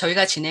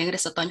 저희가 진행을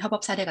했었던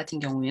협업 사례 같은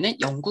경우에는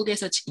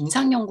영국에서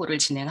임상 연구를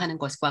진행하는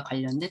것과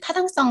관련된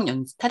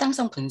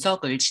타당성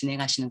분석을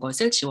진행하시는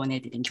것을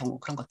지원해드린 경우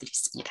그런 것들이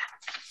있습니다.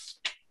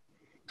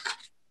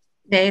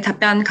 네,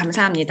 답변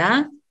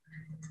감사합니다.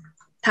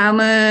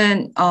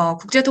 다음은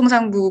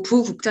국제통상부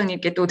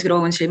부국장님께 또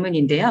들어온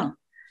질문인데요.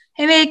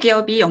 해외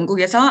기업이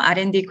영국에서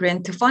R&D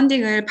그랜트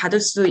펀딩을 받을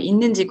수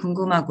있는지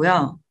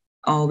궁금하고요.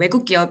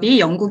 외국 기업이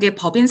영국에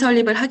법인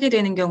설립을 하게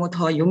되는 경우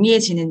더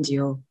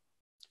용이해지는지요?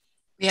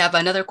 We have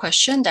another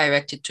question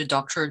directed to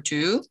Dr.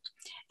 Du.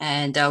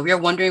 And we are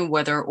wondering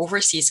whether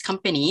overseas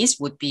companies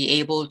would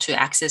be able to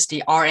access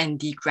the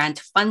R&D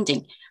grant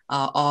funding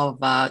of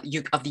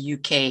the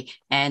UK?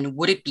 And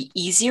would it be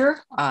easier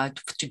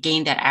to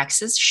gain that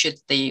access should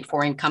the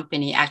foreign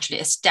company actually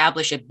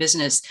establish a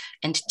business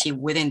entity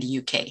within the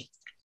UK?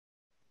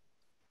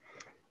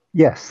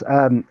 Yes,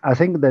 I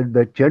think that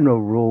the general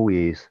rule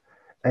is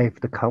if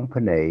the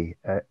company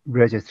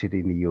registered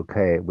in the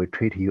UK, we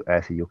treat you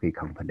as a UK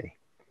company.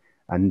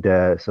 And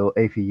so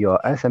if you're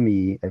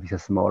SME, if it's a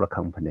smaller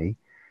company,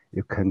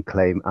 you can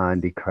claim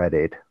R&D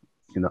credit,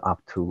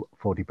 up to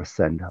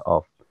 40%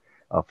 of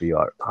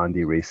your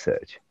R&D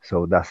research.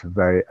 So that's a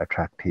very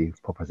attractive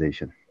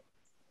proposition.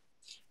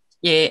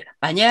 예,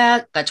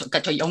 만약,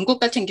 저희 영국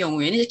같은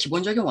경우에는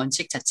기본적인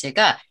원칙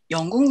자체가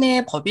영국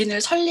내에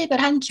법인을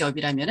설립을 한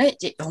기업이라면은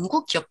이제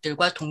영국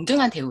기업들과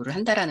동등한 대우를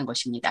한다라는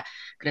것입니다.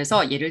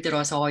 그래서 예를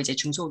들어서 이제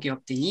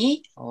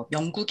중소기업들이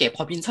영국에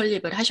법인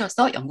설립을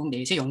하셔서 영국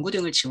내에서 연구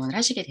등을 지원을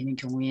하시게 되는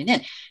경우에는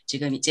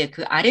지금 이제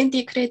그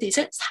R&D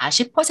크레딧을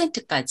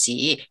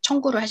 40%까지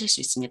청구를 하실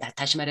수 있습니다.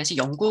 다시 말해서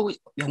영국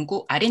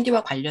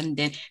R&D와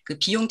관련된 그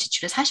비용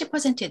지출의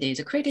 40%에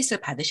대해서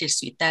크레딧을 받으실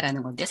수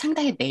있다라는 건데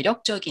상당히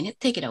매력적인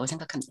혜택이라고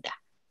생각합니다.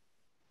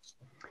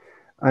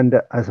 And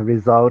as a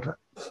result,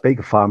 big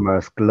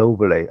farmers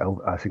globally,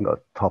 I think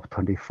top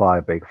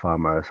 25 big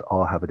farmers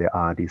all have their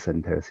R&D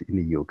centers in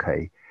the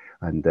UK.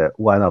 And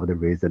another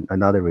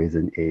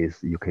reason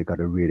is UK got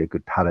a really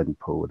good talent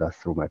pool. That's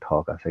through my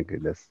talk. I think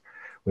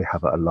we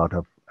have a lot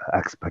of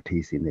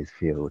expertise in this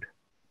field.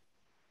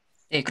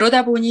 네,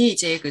 그러다 보니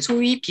이제 그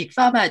소위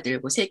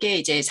빅파마들, 세계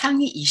이제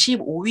상위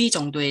 25위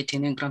정도에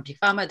드는 그런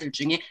빅파마들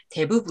중에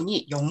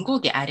대부분이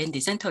영국에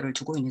R&D 센터를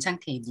두고 있는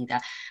상태입니다.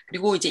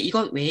 그리고 이제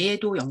이것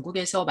외에도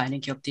영국에서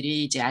많은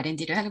기업들이 이제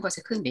R&D를 하는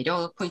것에 큰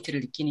매력 포인트를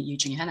느끼는 이유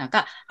중에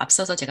하나가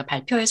앞서서 제가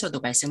발표에서도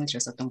말씀을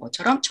드렸었던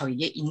것처럼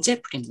저희의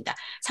인재풀입니다.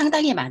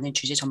 상당히 많은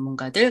주제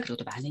전문가들 그리고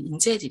또 많은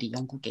인재들이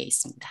영국에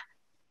있습니다.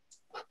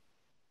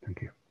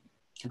 Thank you.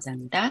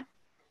 감사합니다.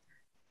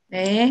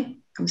 네,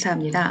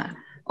 감사합니다.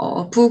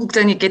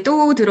 부국장님께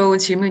또 들어온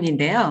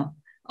질문인데요.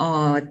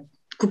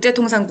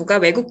 국제통상부가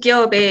외국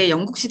기업의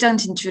영국 시장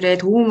진출에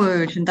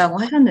도움을 준다고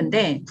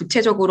하셨는데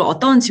구체적으로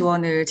어떤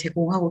지원을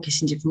제공하고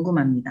계신지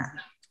궁금합니다.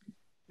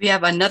 We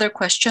have another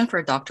question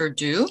for Dr.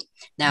 Du.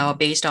 Now,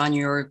 based on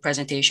your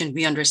presentation,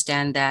 we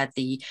understand that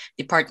the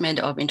Department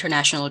of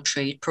International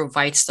Trade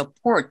provides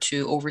support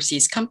to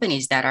overseas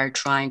companies that are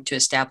trying to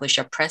establish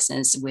a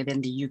presence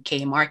within the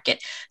UK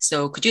market.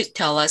 So could you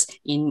tell us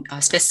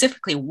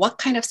specifically what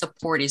kind of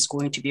support is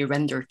going to be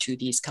rendered to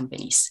these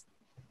companies?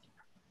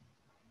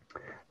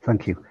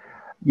 Thank you.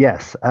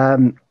 Yes,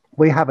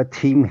 we have a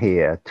team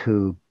here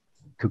to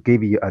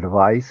give you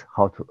advice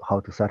how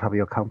to set up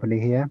your company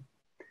here.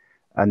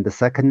 And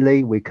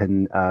secondly, we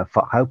can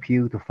help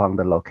you to find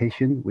the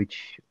location,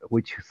 which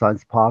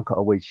science park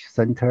or which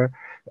center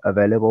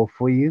available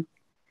for you.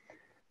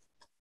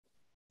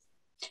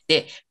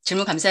 네,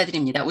 질문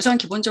감사드립니다. 우선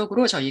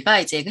기본적으로 저희가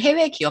이제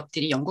해외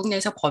기업들이 영국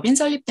내에서 법인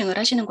설립 등을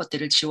하시는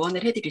것들을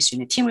지원을 해드릴 수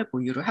있는 팀을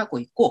보유를 하고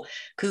있고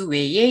그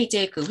외에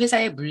이제 그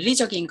회사의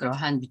물리적인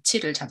그러한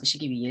위치를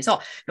잡으시기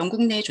위해서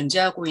영국 내에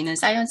존재하고 있는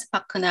사이언스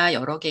파크나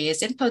여러 개의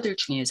센터들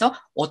중에서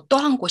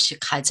어떠한 곳이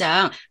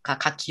가장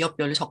각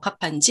기업별로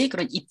적합한지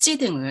그런 입지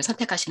등을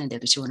선택하시는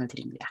데도 지원을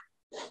드립니다.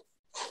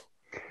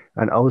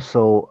 And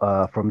also,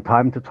 from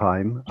time to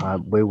time,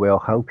 we will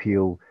help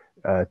you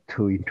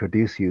to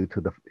introduce you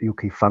to the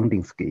UK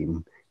funding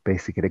scheme,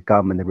 basically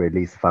government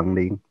release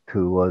funding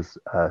towards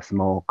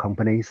small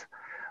companies.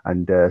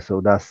 And so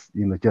that's,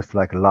 just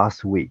like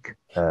last week,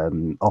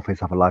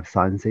 Office of Life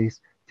Sciences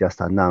just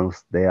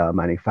announced their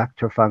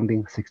manufacturer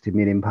funding, £60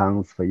 million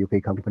for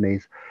UK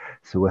companies.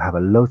 So we have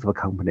loads of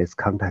companies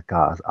contact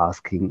us,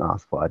 asking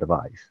us for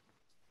advice.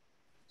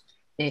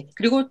 네,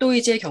 그리고 또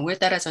이제 경우에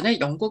따라서는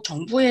영국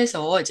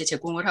정부에서 이제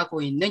제공을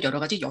하고 있는 여러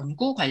가지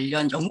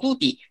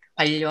연구비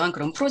관련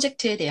그런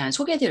프로젝트에 대한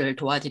소개들을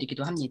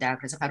도와드리기도 합니다.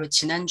 그래서 바로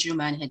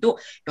지난주만 해도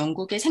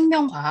영국의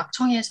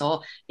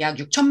생명과학청에서 약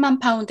 6천만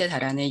파운드에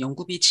달하는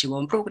연구비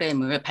지원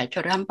프로그램을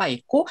발표를 한 바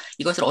있고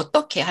이것을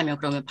어떻게 하면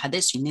그러면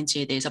받을 수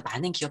있는지에 대해서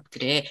많은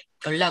기업들의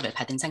연락을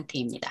받은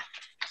상태입니다.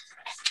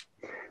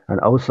 And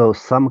also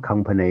some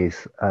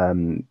companies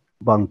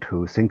want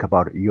to think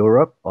about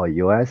Europe or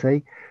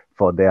USA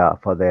for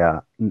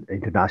their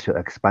international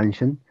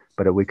expansion,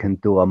 but we can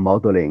do a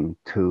modeling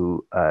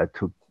to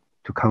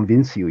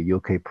convince you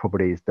UK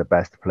probably is the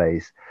best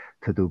place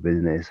to do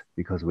business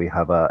because we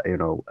have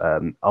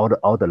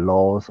all the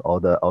laws, all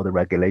the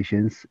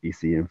regulations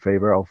is in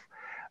favor of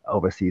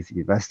overseas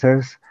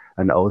investors,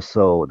 and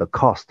also the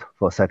cost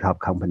for set up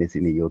companies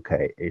in the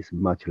UK is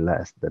much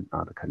less than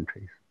other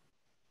countries.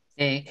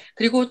 네,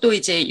 그리고 또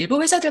이제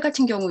일부 회사들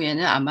같은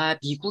경우에는 아마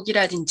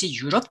미국이라든지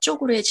유럽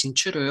쪽으로의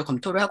진출을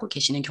검토를 하고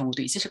계시는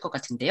경우도 있으실 것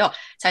같은데요.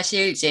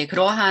 사실 이제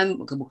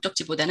그러한 그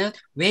목적지보다는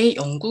왜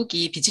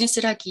영국이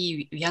비즈니스를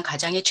하기 위한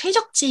가장의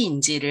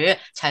최적지인지를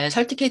잘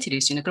설득해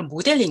드릴 수 있는 그런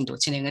모델링도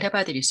진행을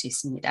해봐 드릴 수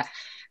있습니다.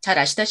 잘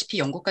아시다시피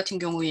영국 같은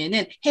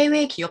경우에는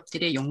해외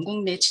기업들의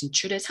영국 내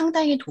진출에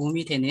상당히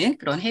도움이 되는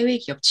그런 해외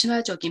기업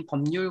친화적인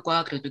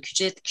법률과 그래도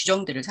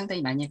규정들을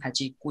상당히 많이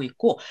가지고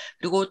있고,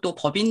 그리고 또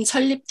법인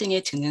설립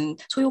등에 드는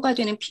소요가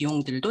되는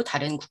비용들도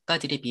다른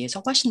국가들에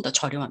비해서 훨씬 더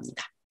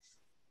저렴합니다.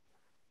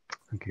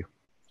 Thank you.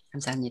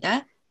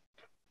 감사합니다.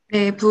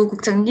 네,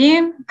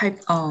 부국장님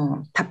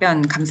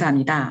답변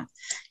감사합니다.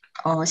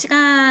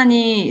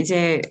 시간이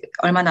이제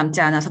얼마 남지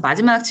않아서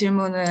마지막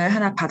질문을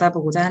하나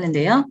받아보고자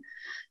하는데요.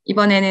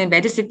 이번에는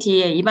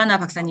메드시티의 이바나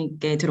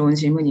박사님께 들어온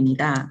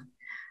질문입니다.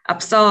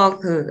 앞서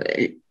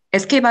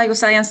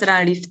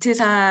SK바이오사이언스랑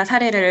리프트사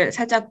사례를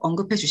살짝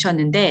언급해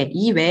주셨는데,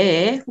 이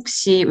외에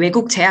혹시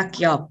외국 제약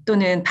기업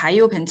또는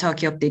바이오 벤처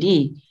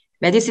기업들이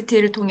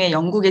메디시티를 통해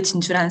영국에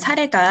진출한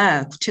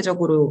사례가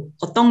구체적으로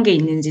어떤 게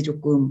있는지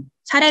조금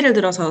사례를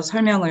들어서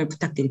설명을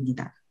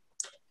부탁드립니다.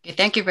 Okay,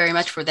 thank you very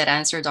much for that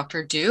answer,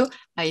 Dr. Du.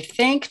 I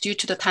think due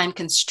to the time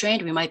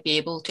constraint, we might be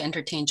able to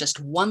entertain just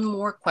one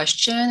more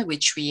question,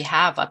 which we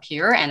have up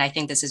here. And I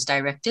think this is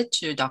directed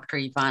to Dr.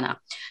 Ivana.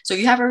 So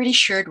you have already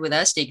shared with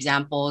us the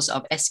examples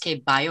of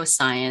SK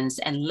Bioscience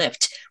and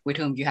Lyft, with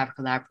whom you have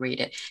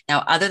collaborated.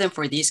 Now, other than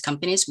for these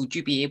companies, would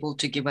you be able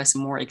to give us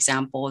more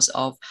examples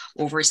of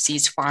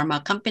overseas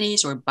pharma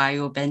companies or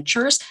bio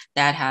ventures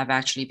that have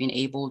actually been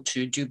able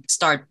to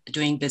start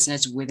doing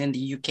business within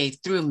the UK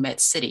through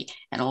MedCity?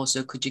 And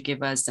also, could you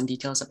give us some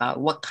details about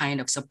what kind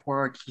of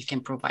support you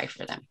can provide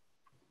for them?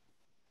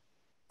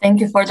 Thank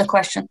you for the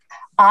question.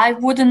 I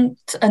wouldn't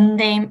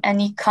name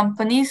any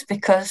companies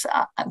because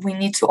we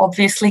need to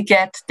obviously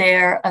get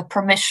their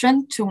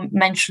permission to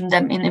mention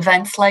them in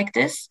events like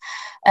this.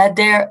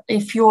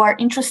 If you are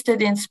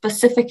interested in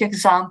specific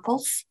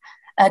examples,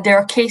 there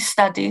are case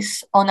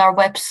studies on our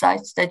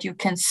website that you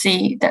can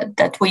see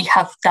that we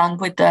have done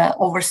with the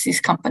overseas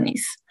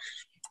companies.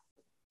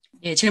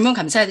 예, 질문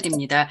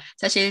감사드립니다.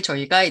 사실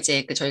저희가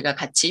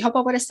같이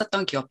협업을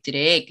했었던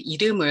기업들의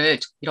이름을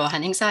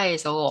이러한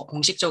행사에서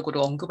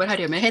공식적으로 언급을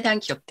하려면 해당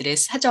기업들의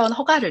사전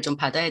허가를 좀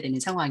받아야 되는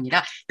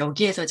상황이라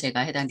여기에서 제가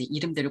해당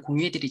이름들을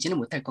공유해드리지는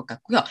못할 것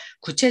같고요.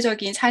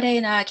 구체적인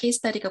사례나 케이스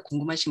스터디가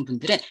궁금하신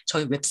분들은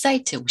저희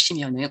웹사이트에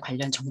오시면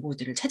관련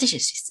정보들을 찾으실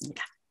수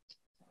있습니다.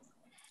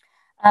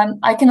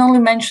 I can only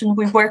mention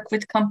we work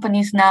with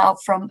companies now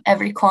from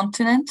every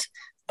continent.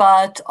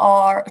 But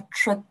our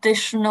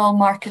traditional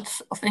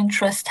markets of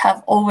interest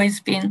have always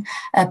been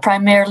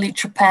primarily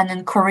Japan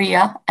and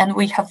Korea, and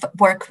we have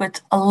worked with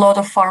a lot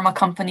of pharma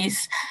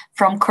companies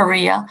from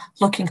Korea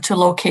looking to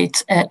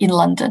locate in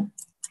London.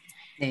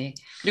 네,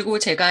 그리고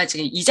제가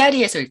지금 이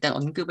자리에서 일단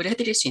언급을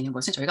해드릴 수 있는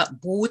것은 저희가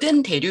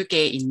모든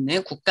대륙에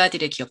있는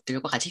국가들의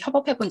기업들과 같이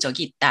협업해 본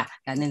적이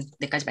있다라는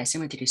데까지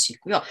말씀을 드릴 수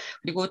있고요.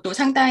 그리고 또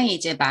상당히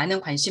이제 많은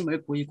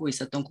관심을 보이고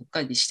있었던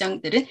국가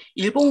시장들은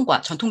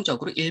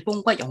전통적으로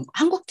일본과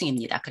한국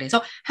등입니다.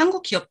 그래서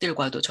한국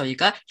기업들과도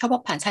저희가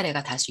협업한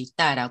사례가 다수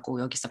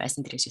있다라고 여기서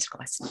말씀드릴 수 있을 것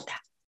같습니다.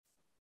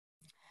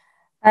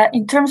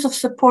 In terms of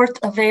support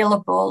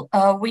available,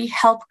 we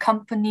help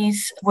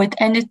companies with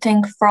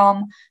anything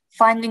from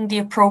finding the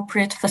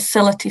appropriate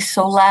facilities,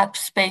 so lab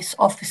space,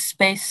 office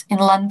space in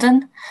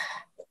London.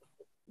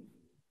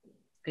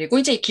 그리고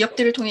이제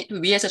기업들을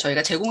위해서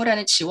저희가 제공을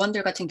하는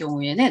지원들 같은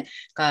경우에는,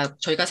 그러니까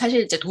저희가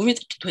사실 이제 도움이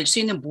될 수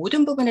있는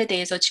모든 부분에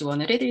대해서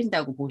지원을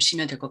해드린다고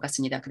보시면 될 것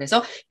같습니다.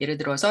 그래서 예를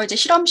들어서 이제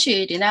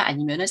실험실이나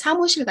아니면은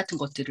사무실 같은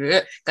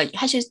것들을,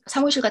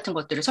 사무실 같은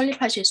것들을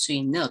설립하실 수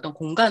있는 어떤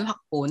공간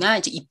확보나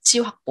이제 입지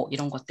확보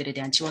이런 것들에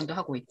대한 지원도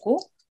하고 있고.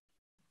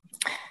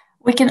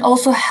 We can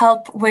also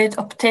help with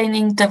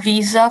obtaining the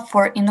visa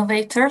for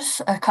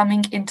innovators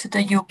coming into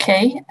the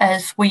UK,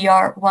 as we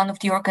are one of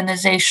the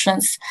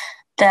organizations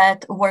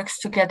that works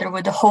together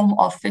with the Home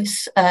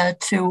Office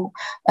to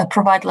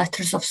provide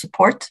letters of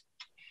support.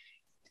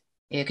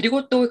 예,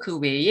 그리고 또 그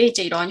외에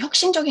이제 이런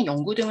혁신적인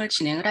연구 등을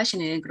진행을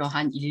하시는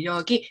그러한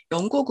인력이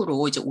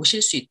영국으로 이제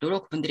오실 수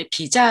있도록 그분들의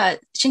비자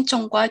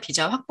신청과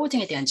비자 확보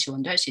등에 대한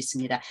지원도 할 수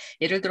있습니다.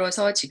 예를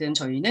들어서 지금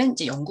저희는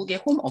이제 영국의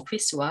홈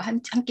오피스와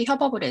함께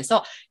협업을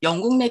해서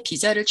영국 내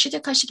비자를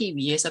취득하시기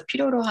위해서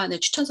필요로 하는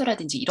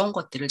추천서라든지 이런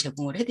것들을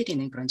제공을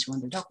해드리는 그런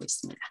지원들도 하고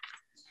있습니다.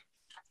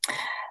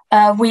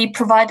 We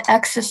provide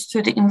access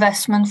to the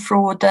investment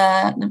through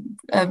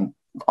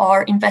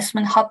our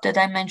investment hub that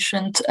I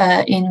mentioned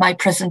in my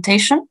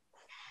presentation.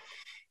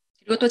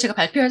 그리고 또 제가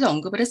발표에서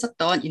언급을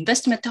했었던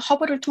인베스트먼트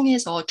허브를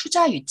통해서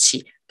투자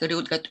유치,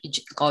 그리고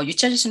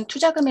유치하실 수 있는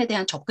투자금에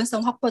대한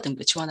접근성 확보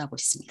등도 지원하고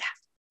있습니다.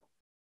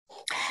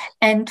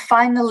 And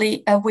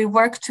finally, we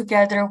work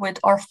together with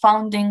our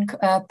founding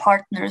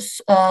partners,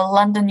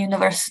 London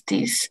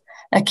universities,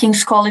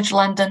 King's College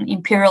London,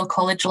 Imperial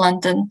College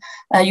London,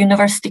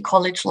 University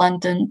College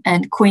London,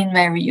 and Queen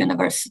Mary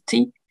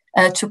University.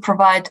 To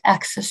provide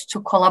access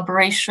to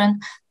collaboration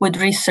with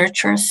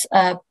researchers,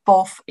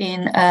 both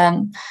in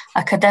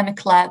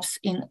academic labs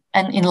and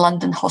in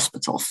London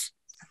hospitals.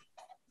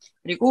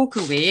 그리고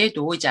그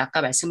외에도 이제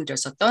아까 말씀을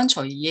드렸었던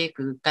저희의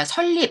그러니까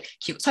설립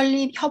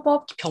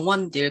협업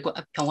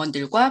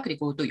병원들과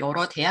그리고 또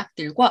여러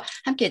대학들과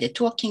함께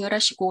네트워킹을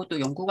하시고 또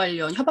연구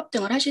관련 협업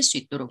등을 하실 수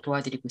있도록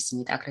도와드리고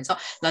있습니다. 그래서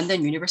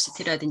런던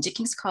유니버시티라든지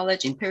킹스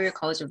컬리지, 임페리얼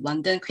컬리지 오브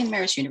런던, 퀸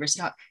메리스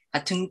유니버시티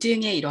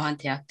등등의 이러한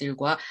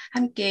대학들과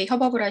함께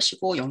협업을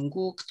하시고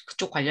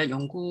그쪽 관련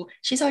연구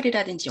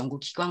시설이라든지 연구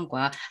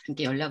기관과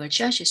함께 연락을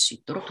취하실 수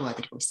있도록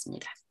도와드리고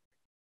있습니다.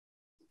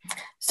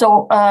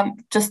 So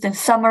just in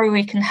summary,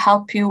 we can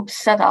help you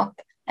set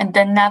up and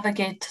then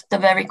navigate the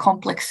very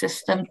complex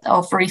system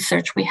of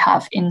research we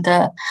have in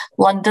the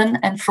London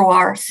and through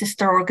our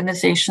sister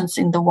organizations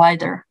in the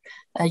wider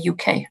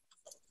UK.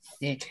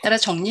 네, 따라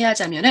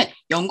정리하자면은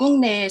영국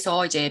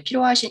내에서 이제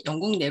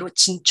영국 내로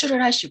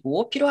진출을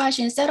하시고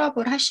필요하신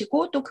셋업을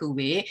하시고 또 그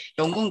외에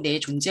영국 내에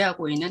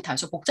존재하고 있는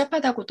다소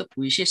복잡하다고도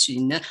보이실 수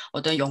있는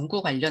어떤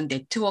연구 관련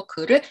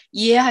네트워크를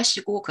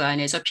이해하시고 그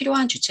안에서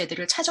필요한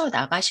주체들을 찾아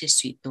나가실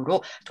수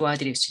있도록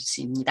도와드릴 수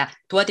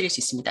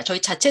있습니다.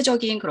 저희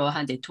자체적인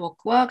그러한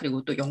네트워크와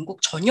그리고 또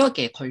영국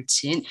전역에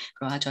걸친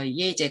그러한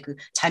저희의 이제 그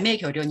자매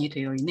결연이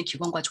되어 있는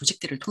기관과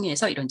조직들을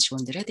통해서 이런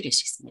지원들을 해드릴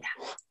수 있습니다.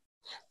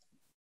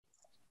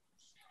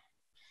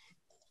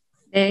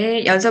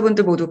 네,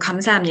 연사분들 모두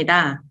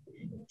감사합니다.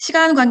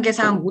 시간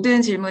관계상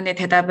모든 질문에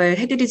대답을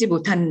해드리지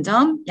못하는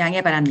점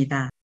양해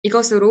바랍니다.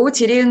 이것으로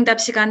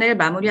질의응답 시간을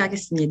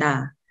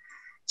마무리하겠습니다.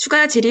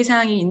 추가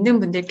질의사항이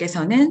있는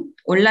분들께서는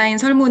온라인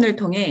설문을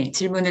통해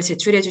질문을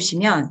제출해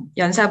주시면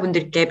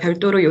연사분들께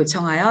별도로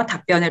요청하여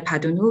답변을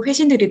받은 후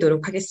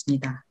회신드리도록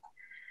하겠습니다.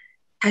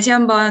 다시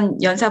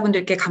한번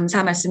연사분들께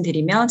감사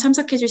말씀드리며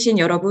참석해 주신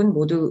여러분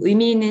모두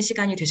의미 있는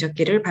시간이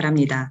되셨기를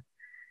바랍니다.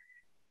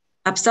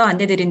 앞서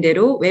안내드린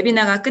대로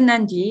웨비나가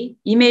끝난 뒤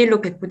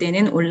이메일로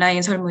배포되는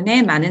온라인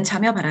설문에 많은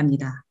참여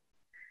바랍니다.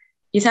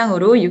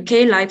 이상으로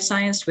UK Life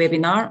Science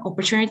Webinar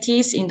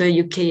Opportunities in the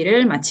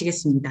UK를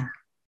마치겠습니다.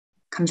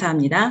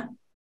 감사합니다.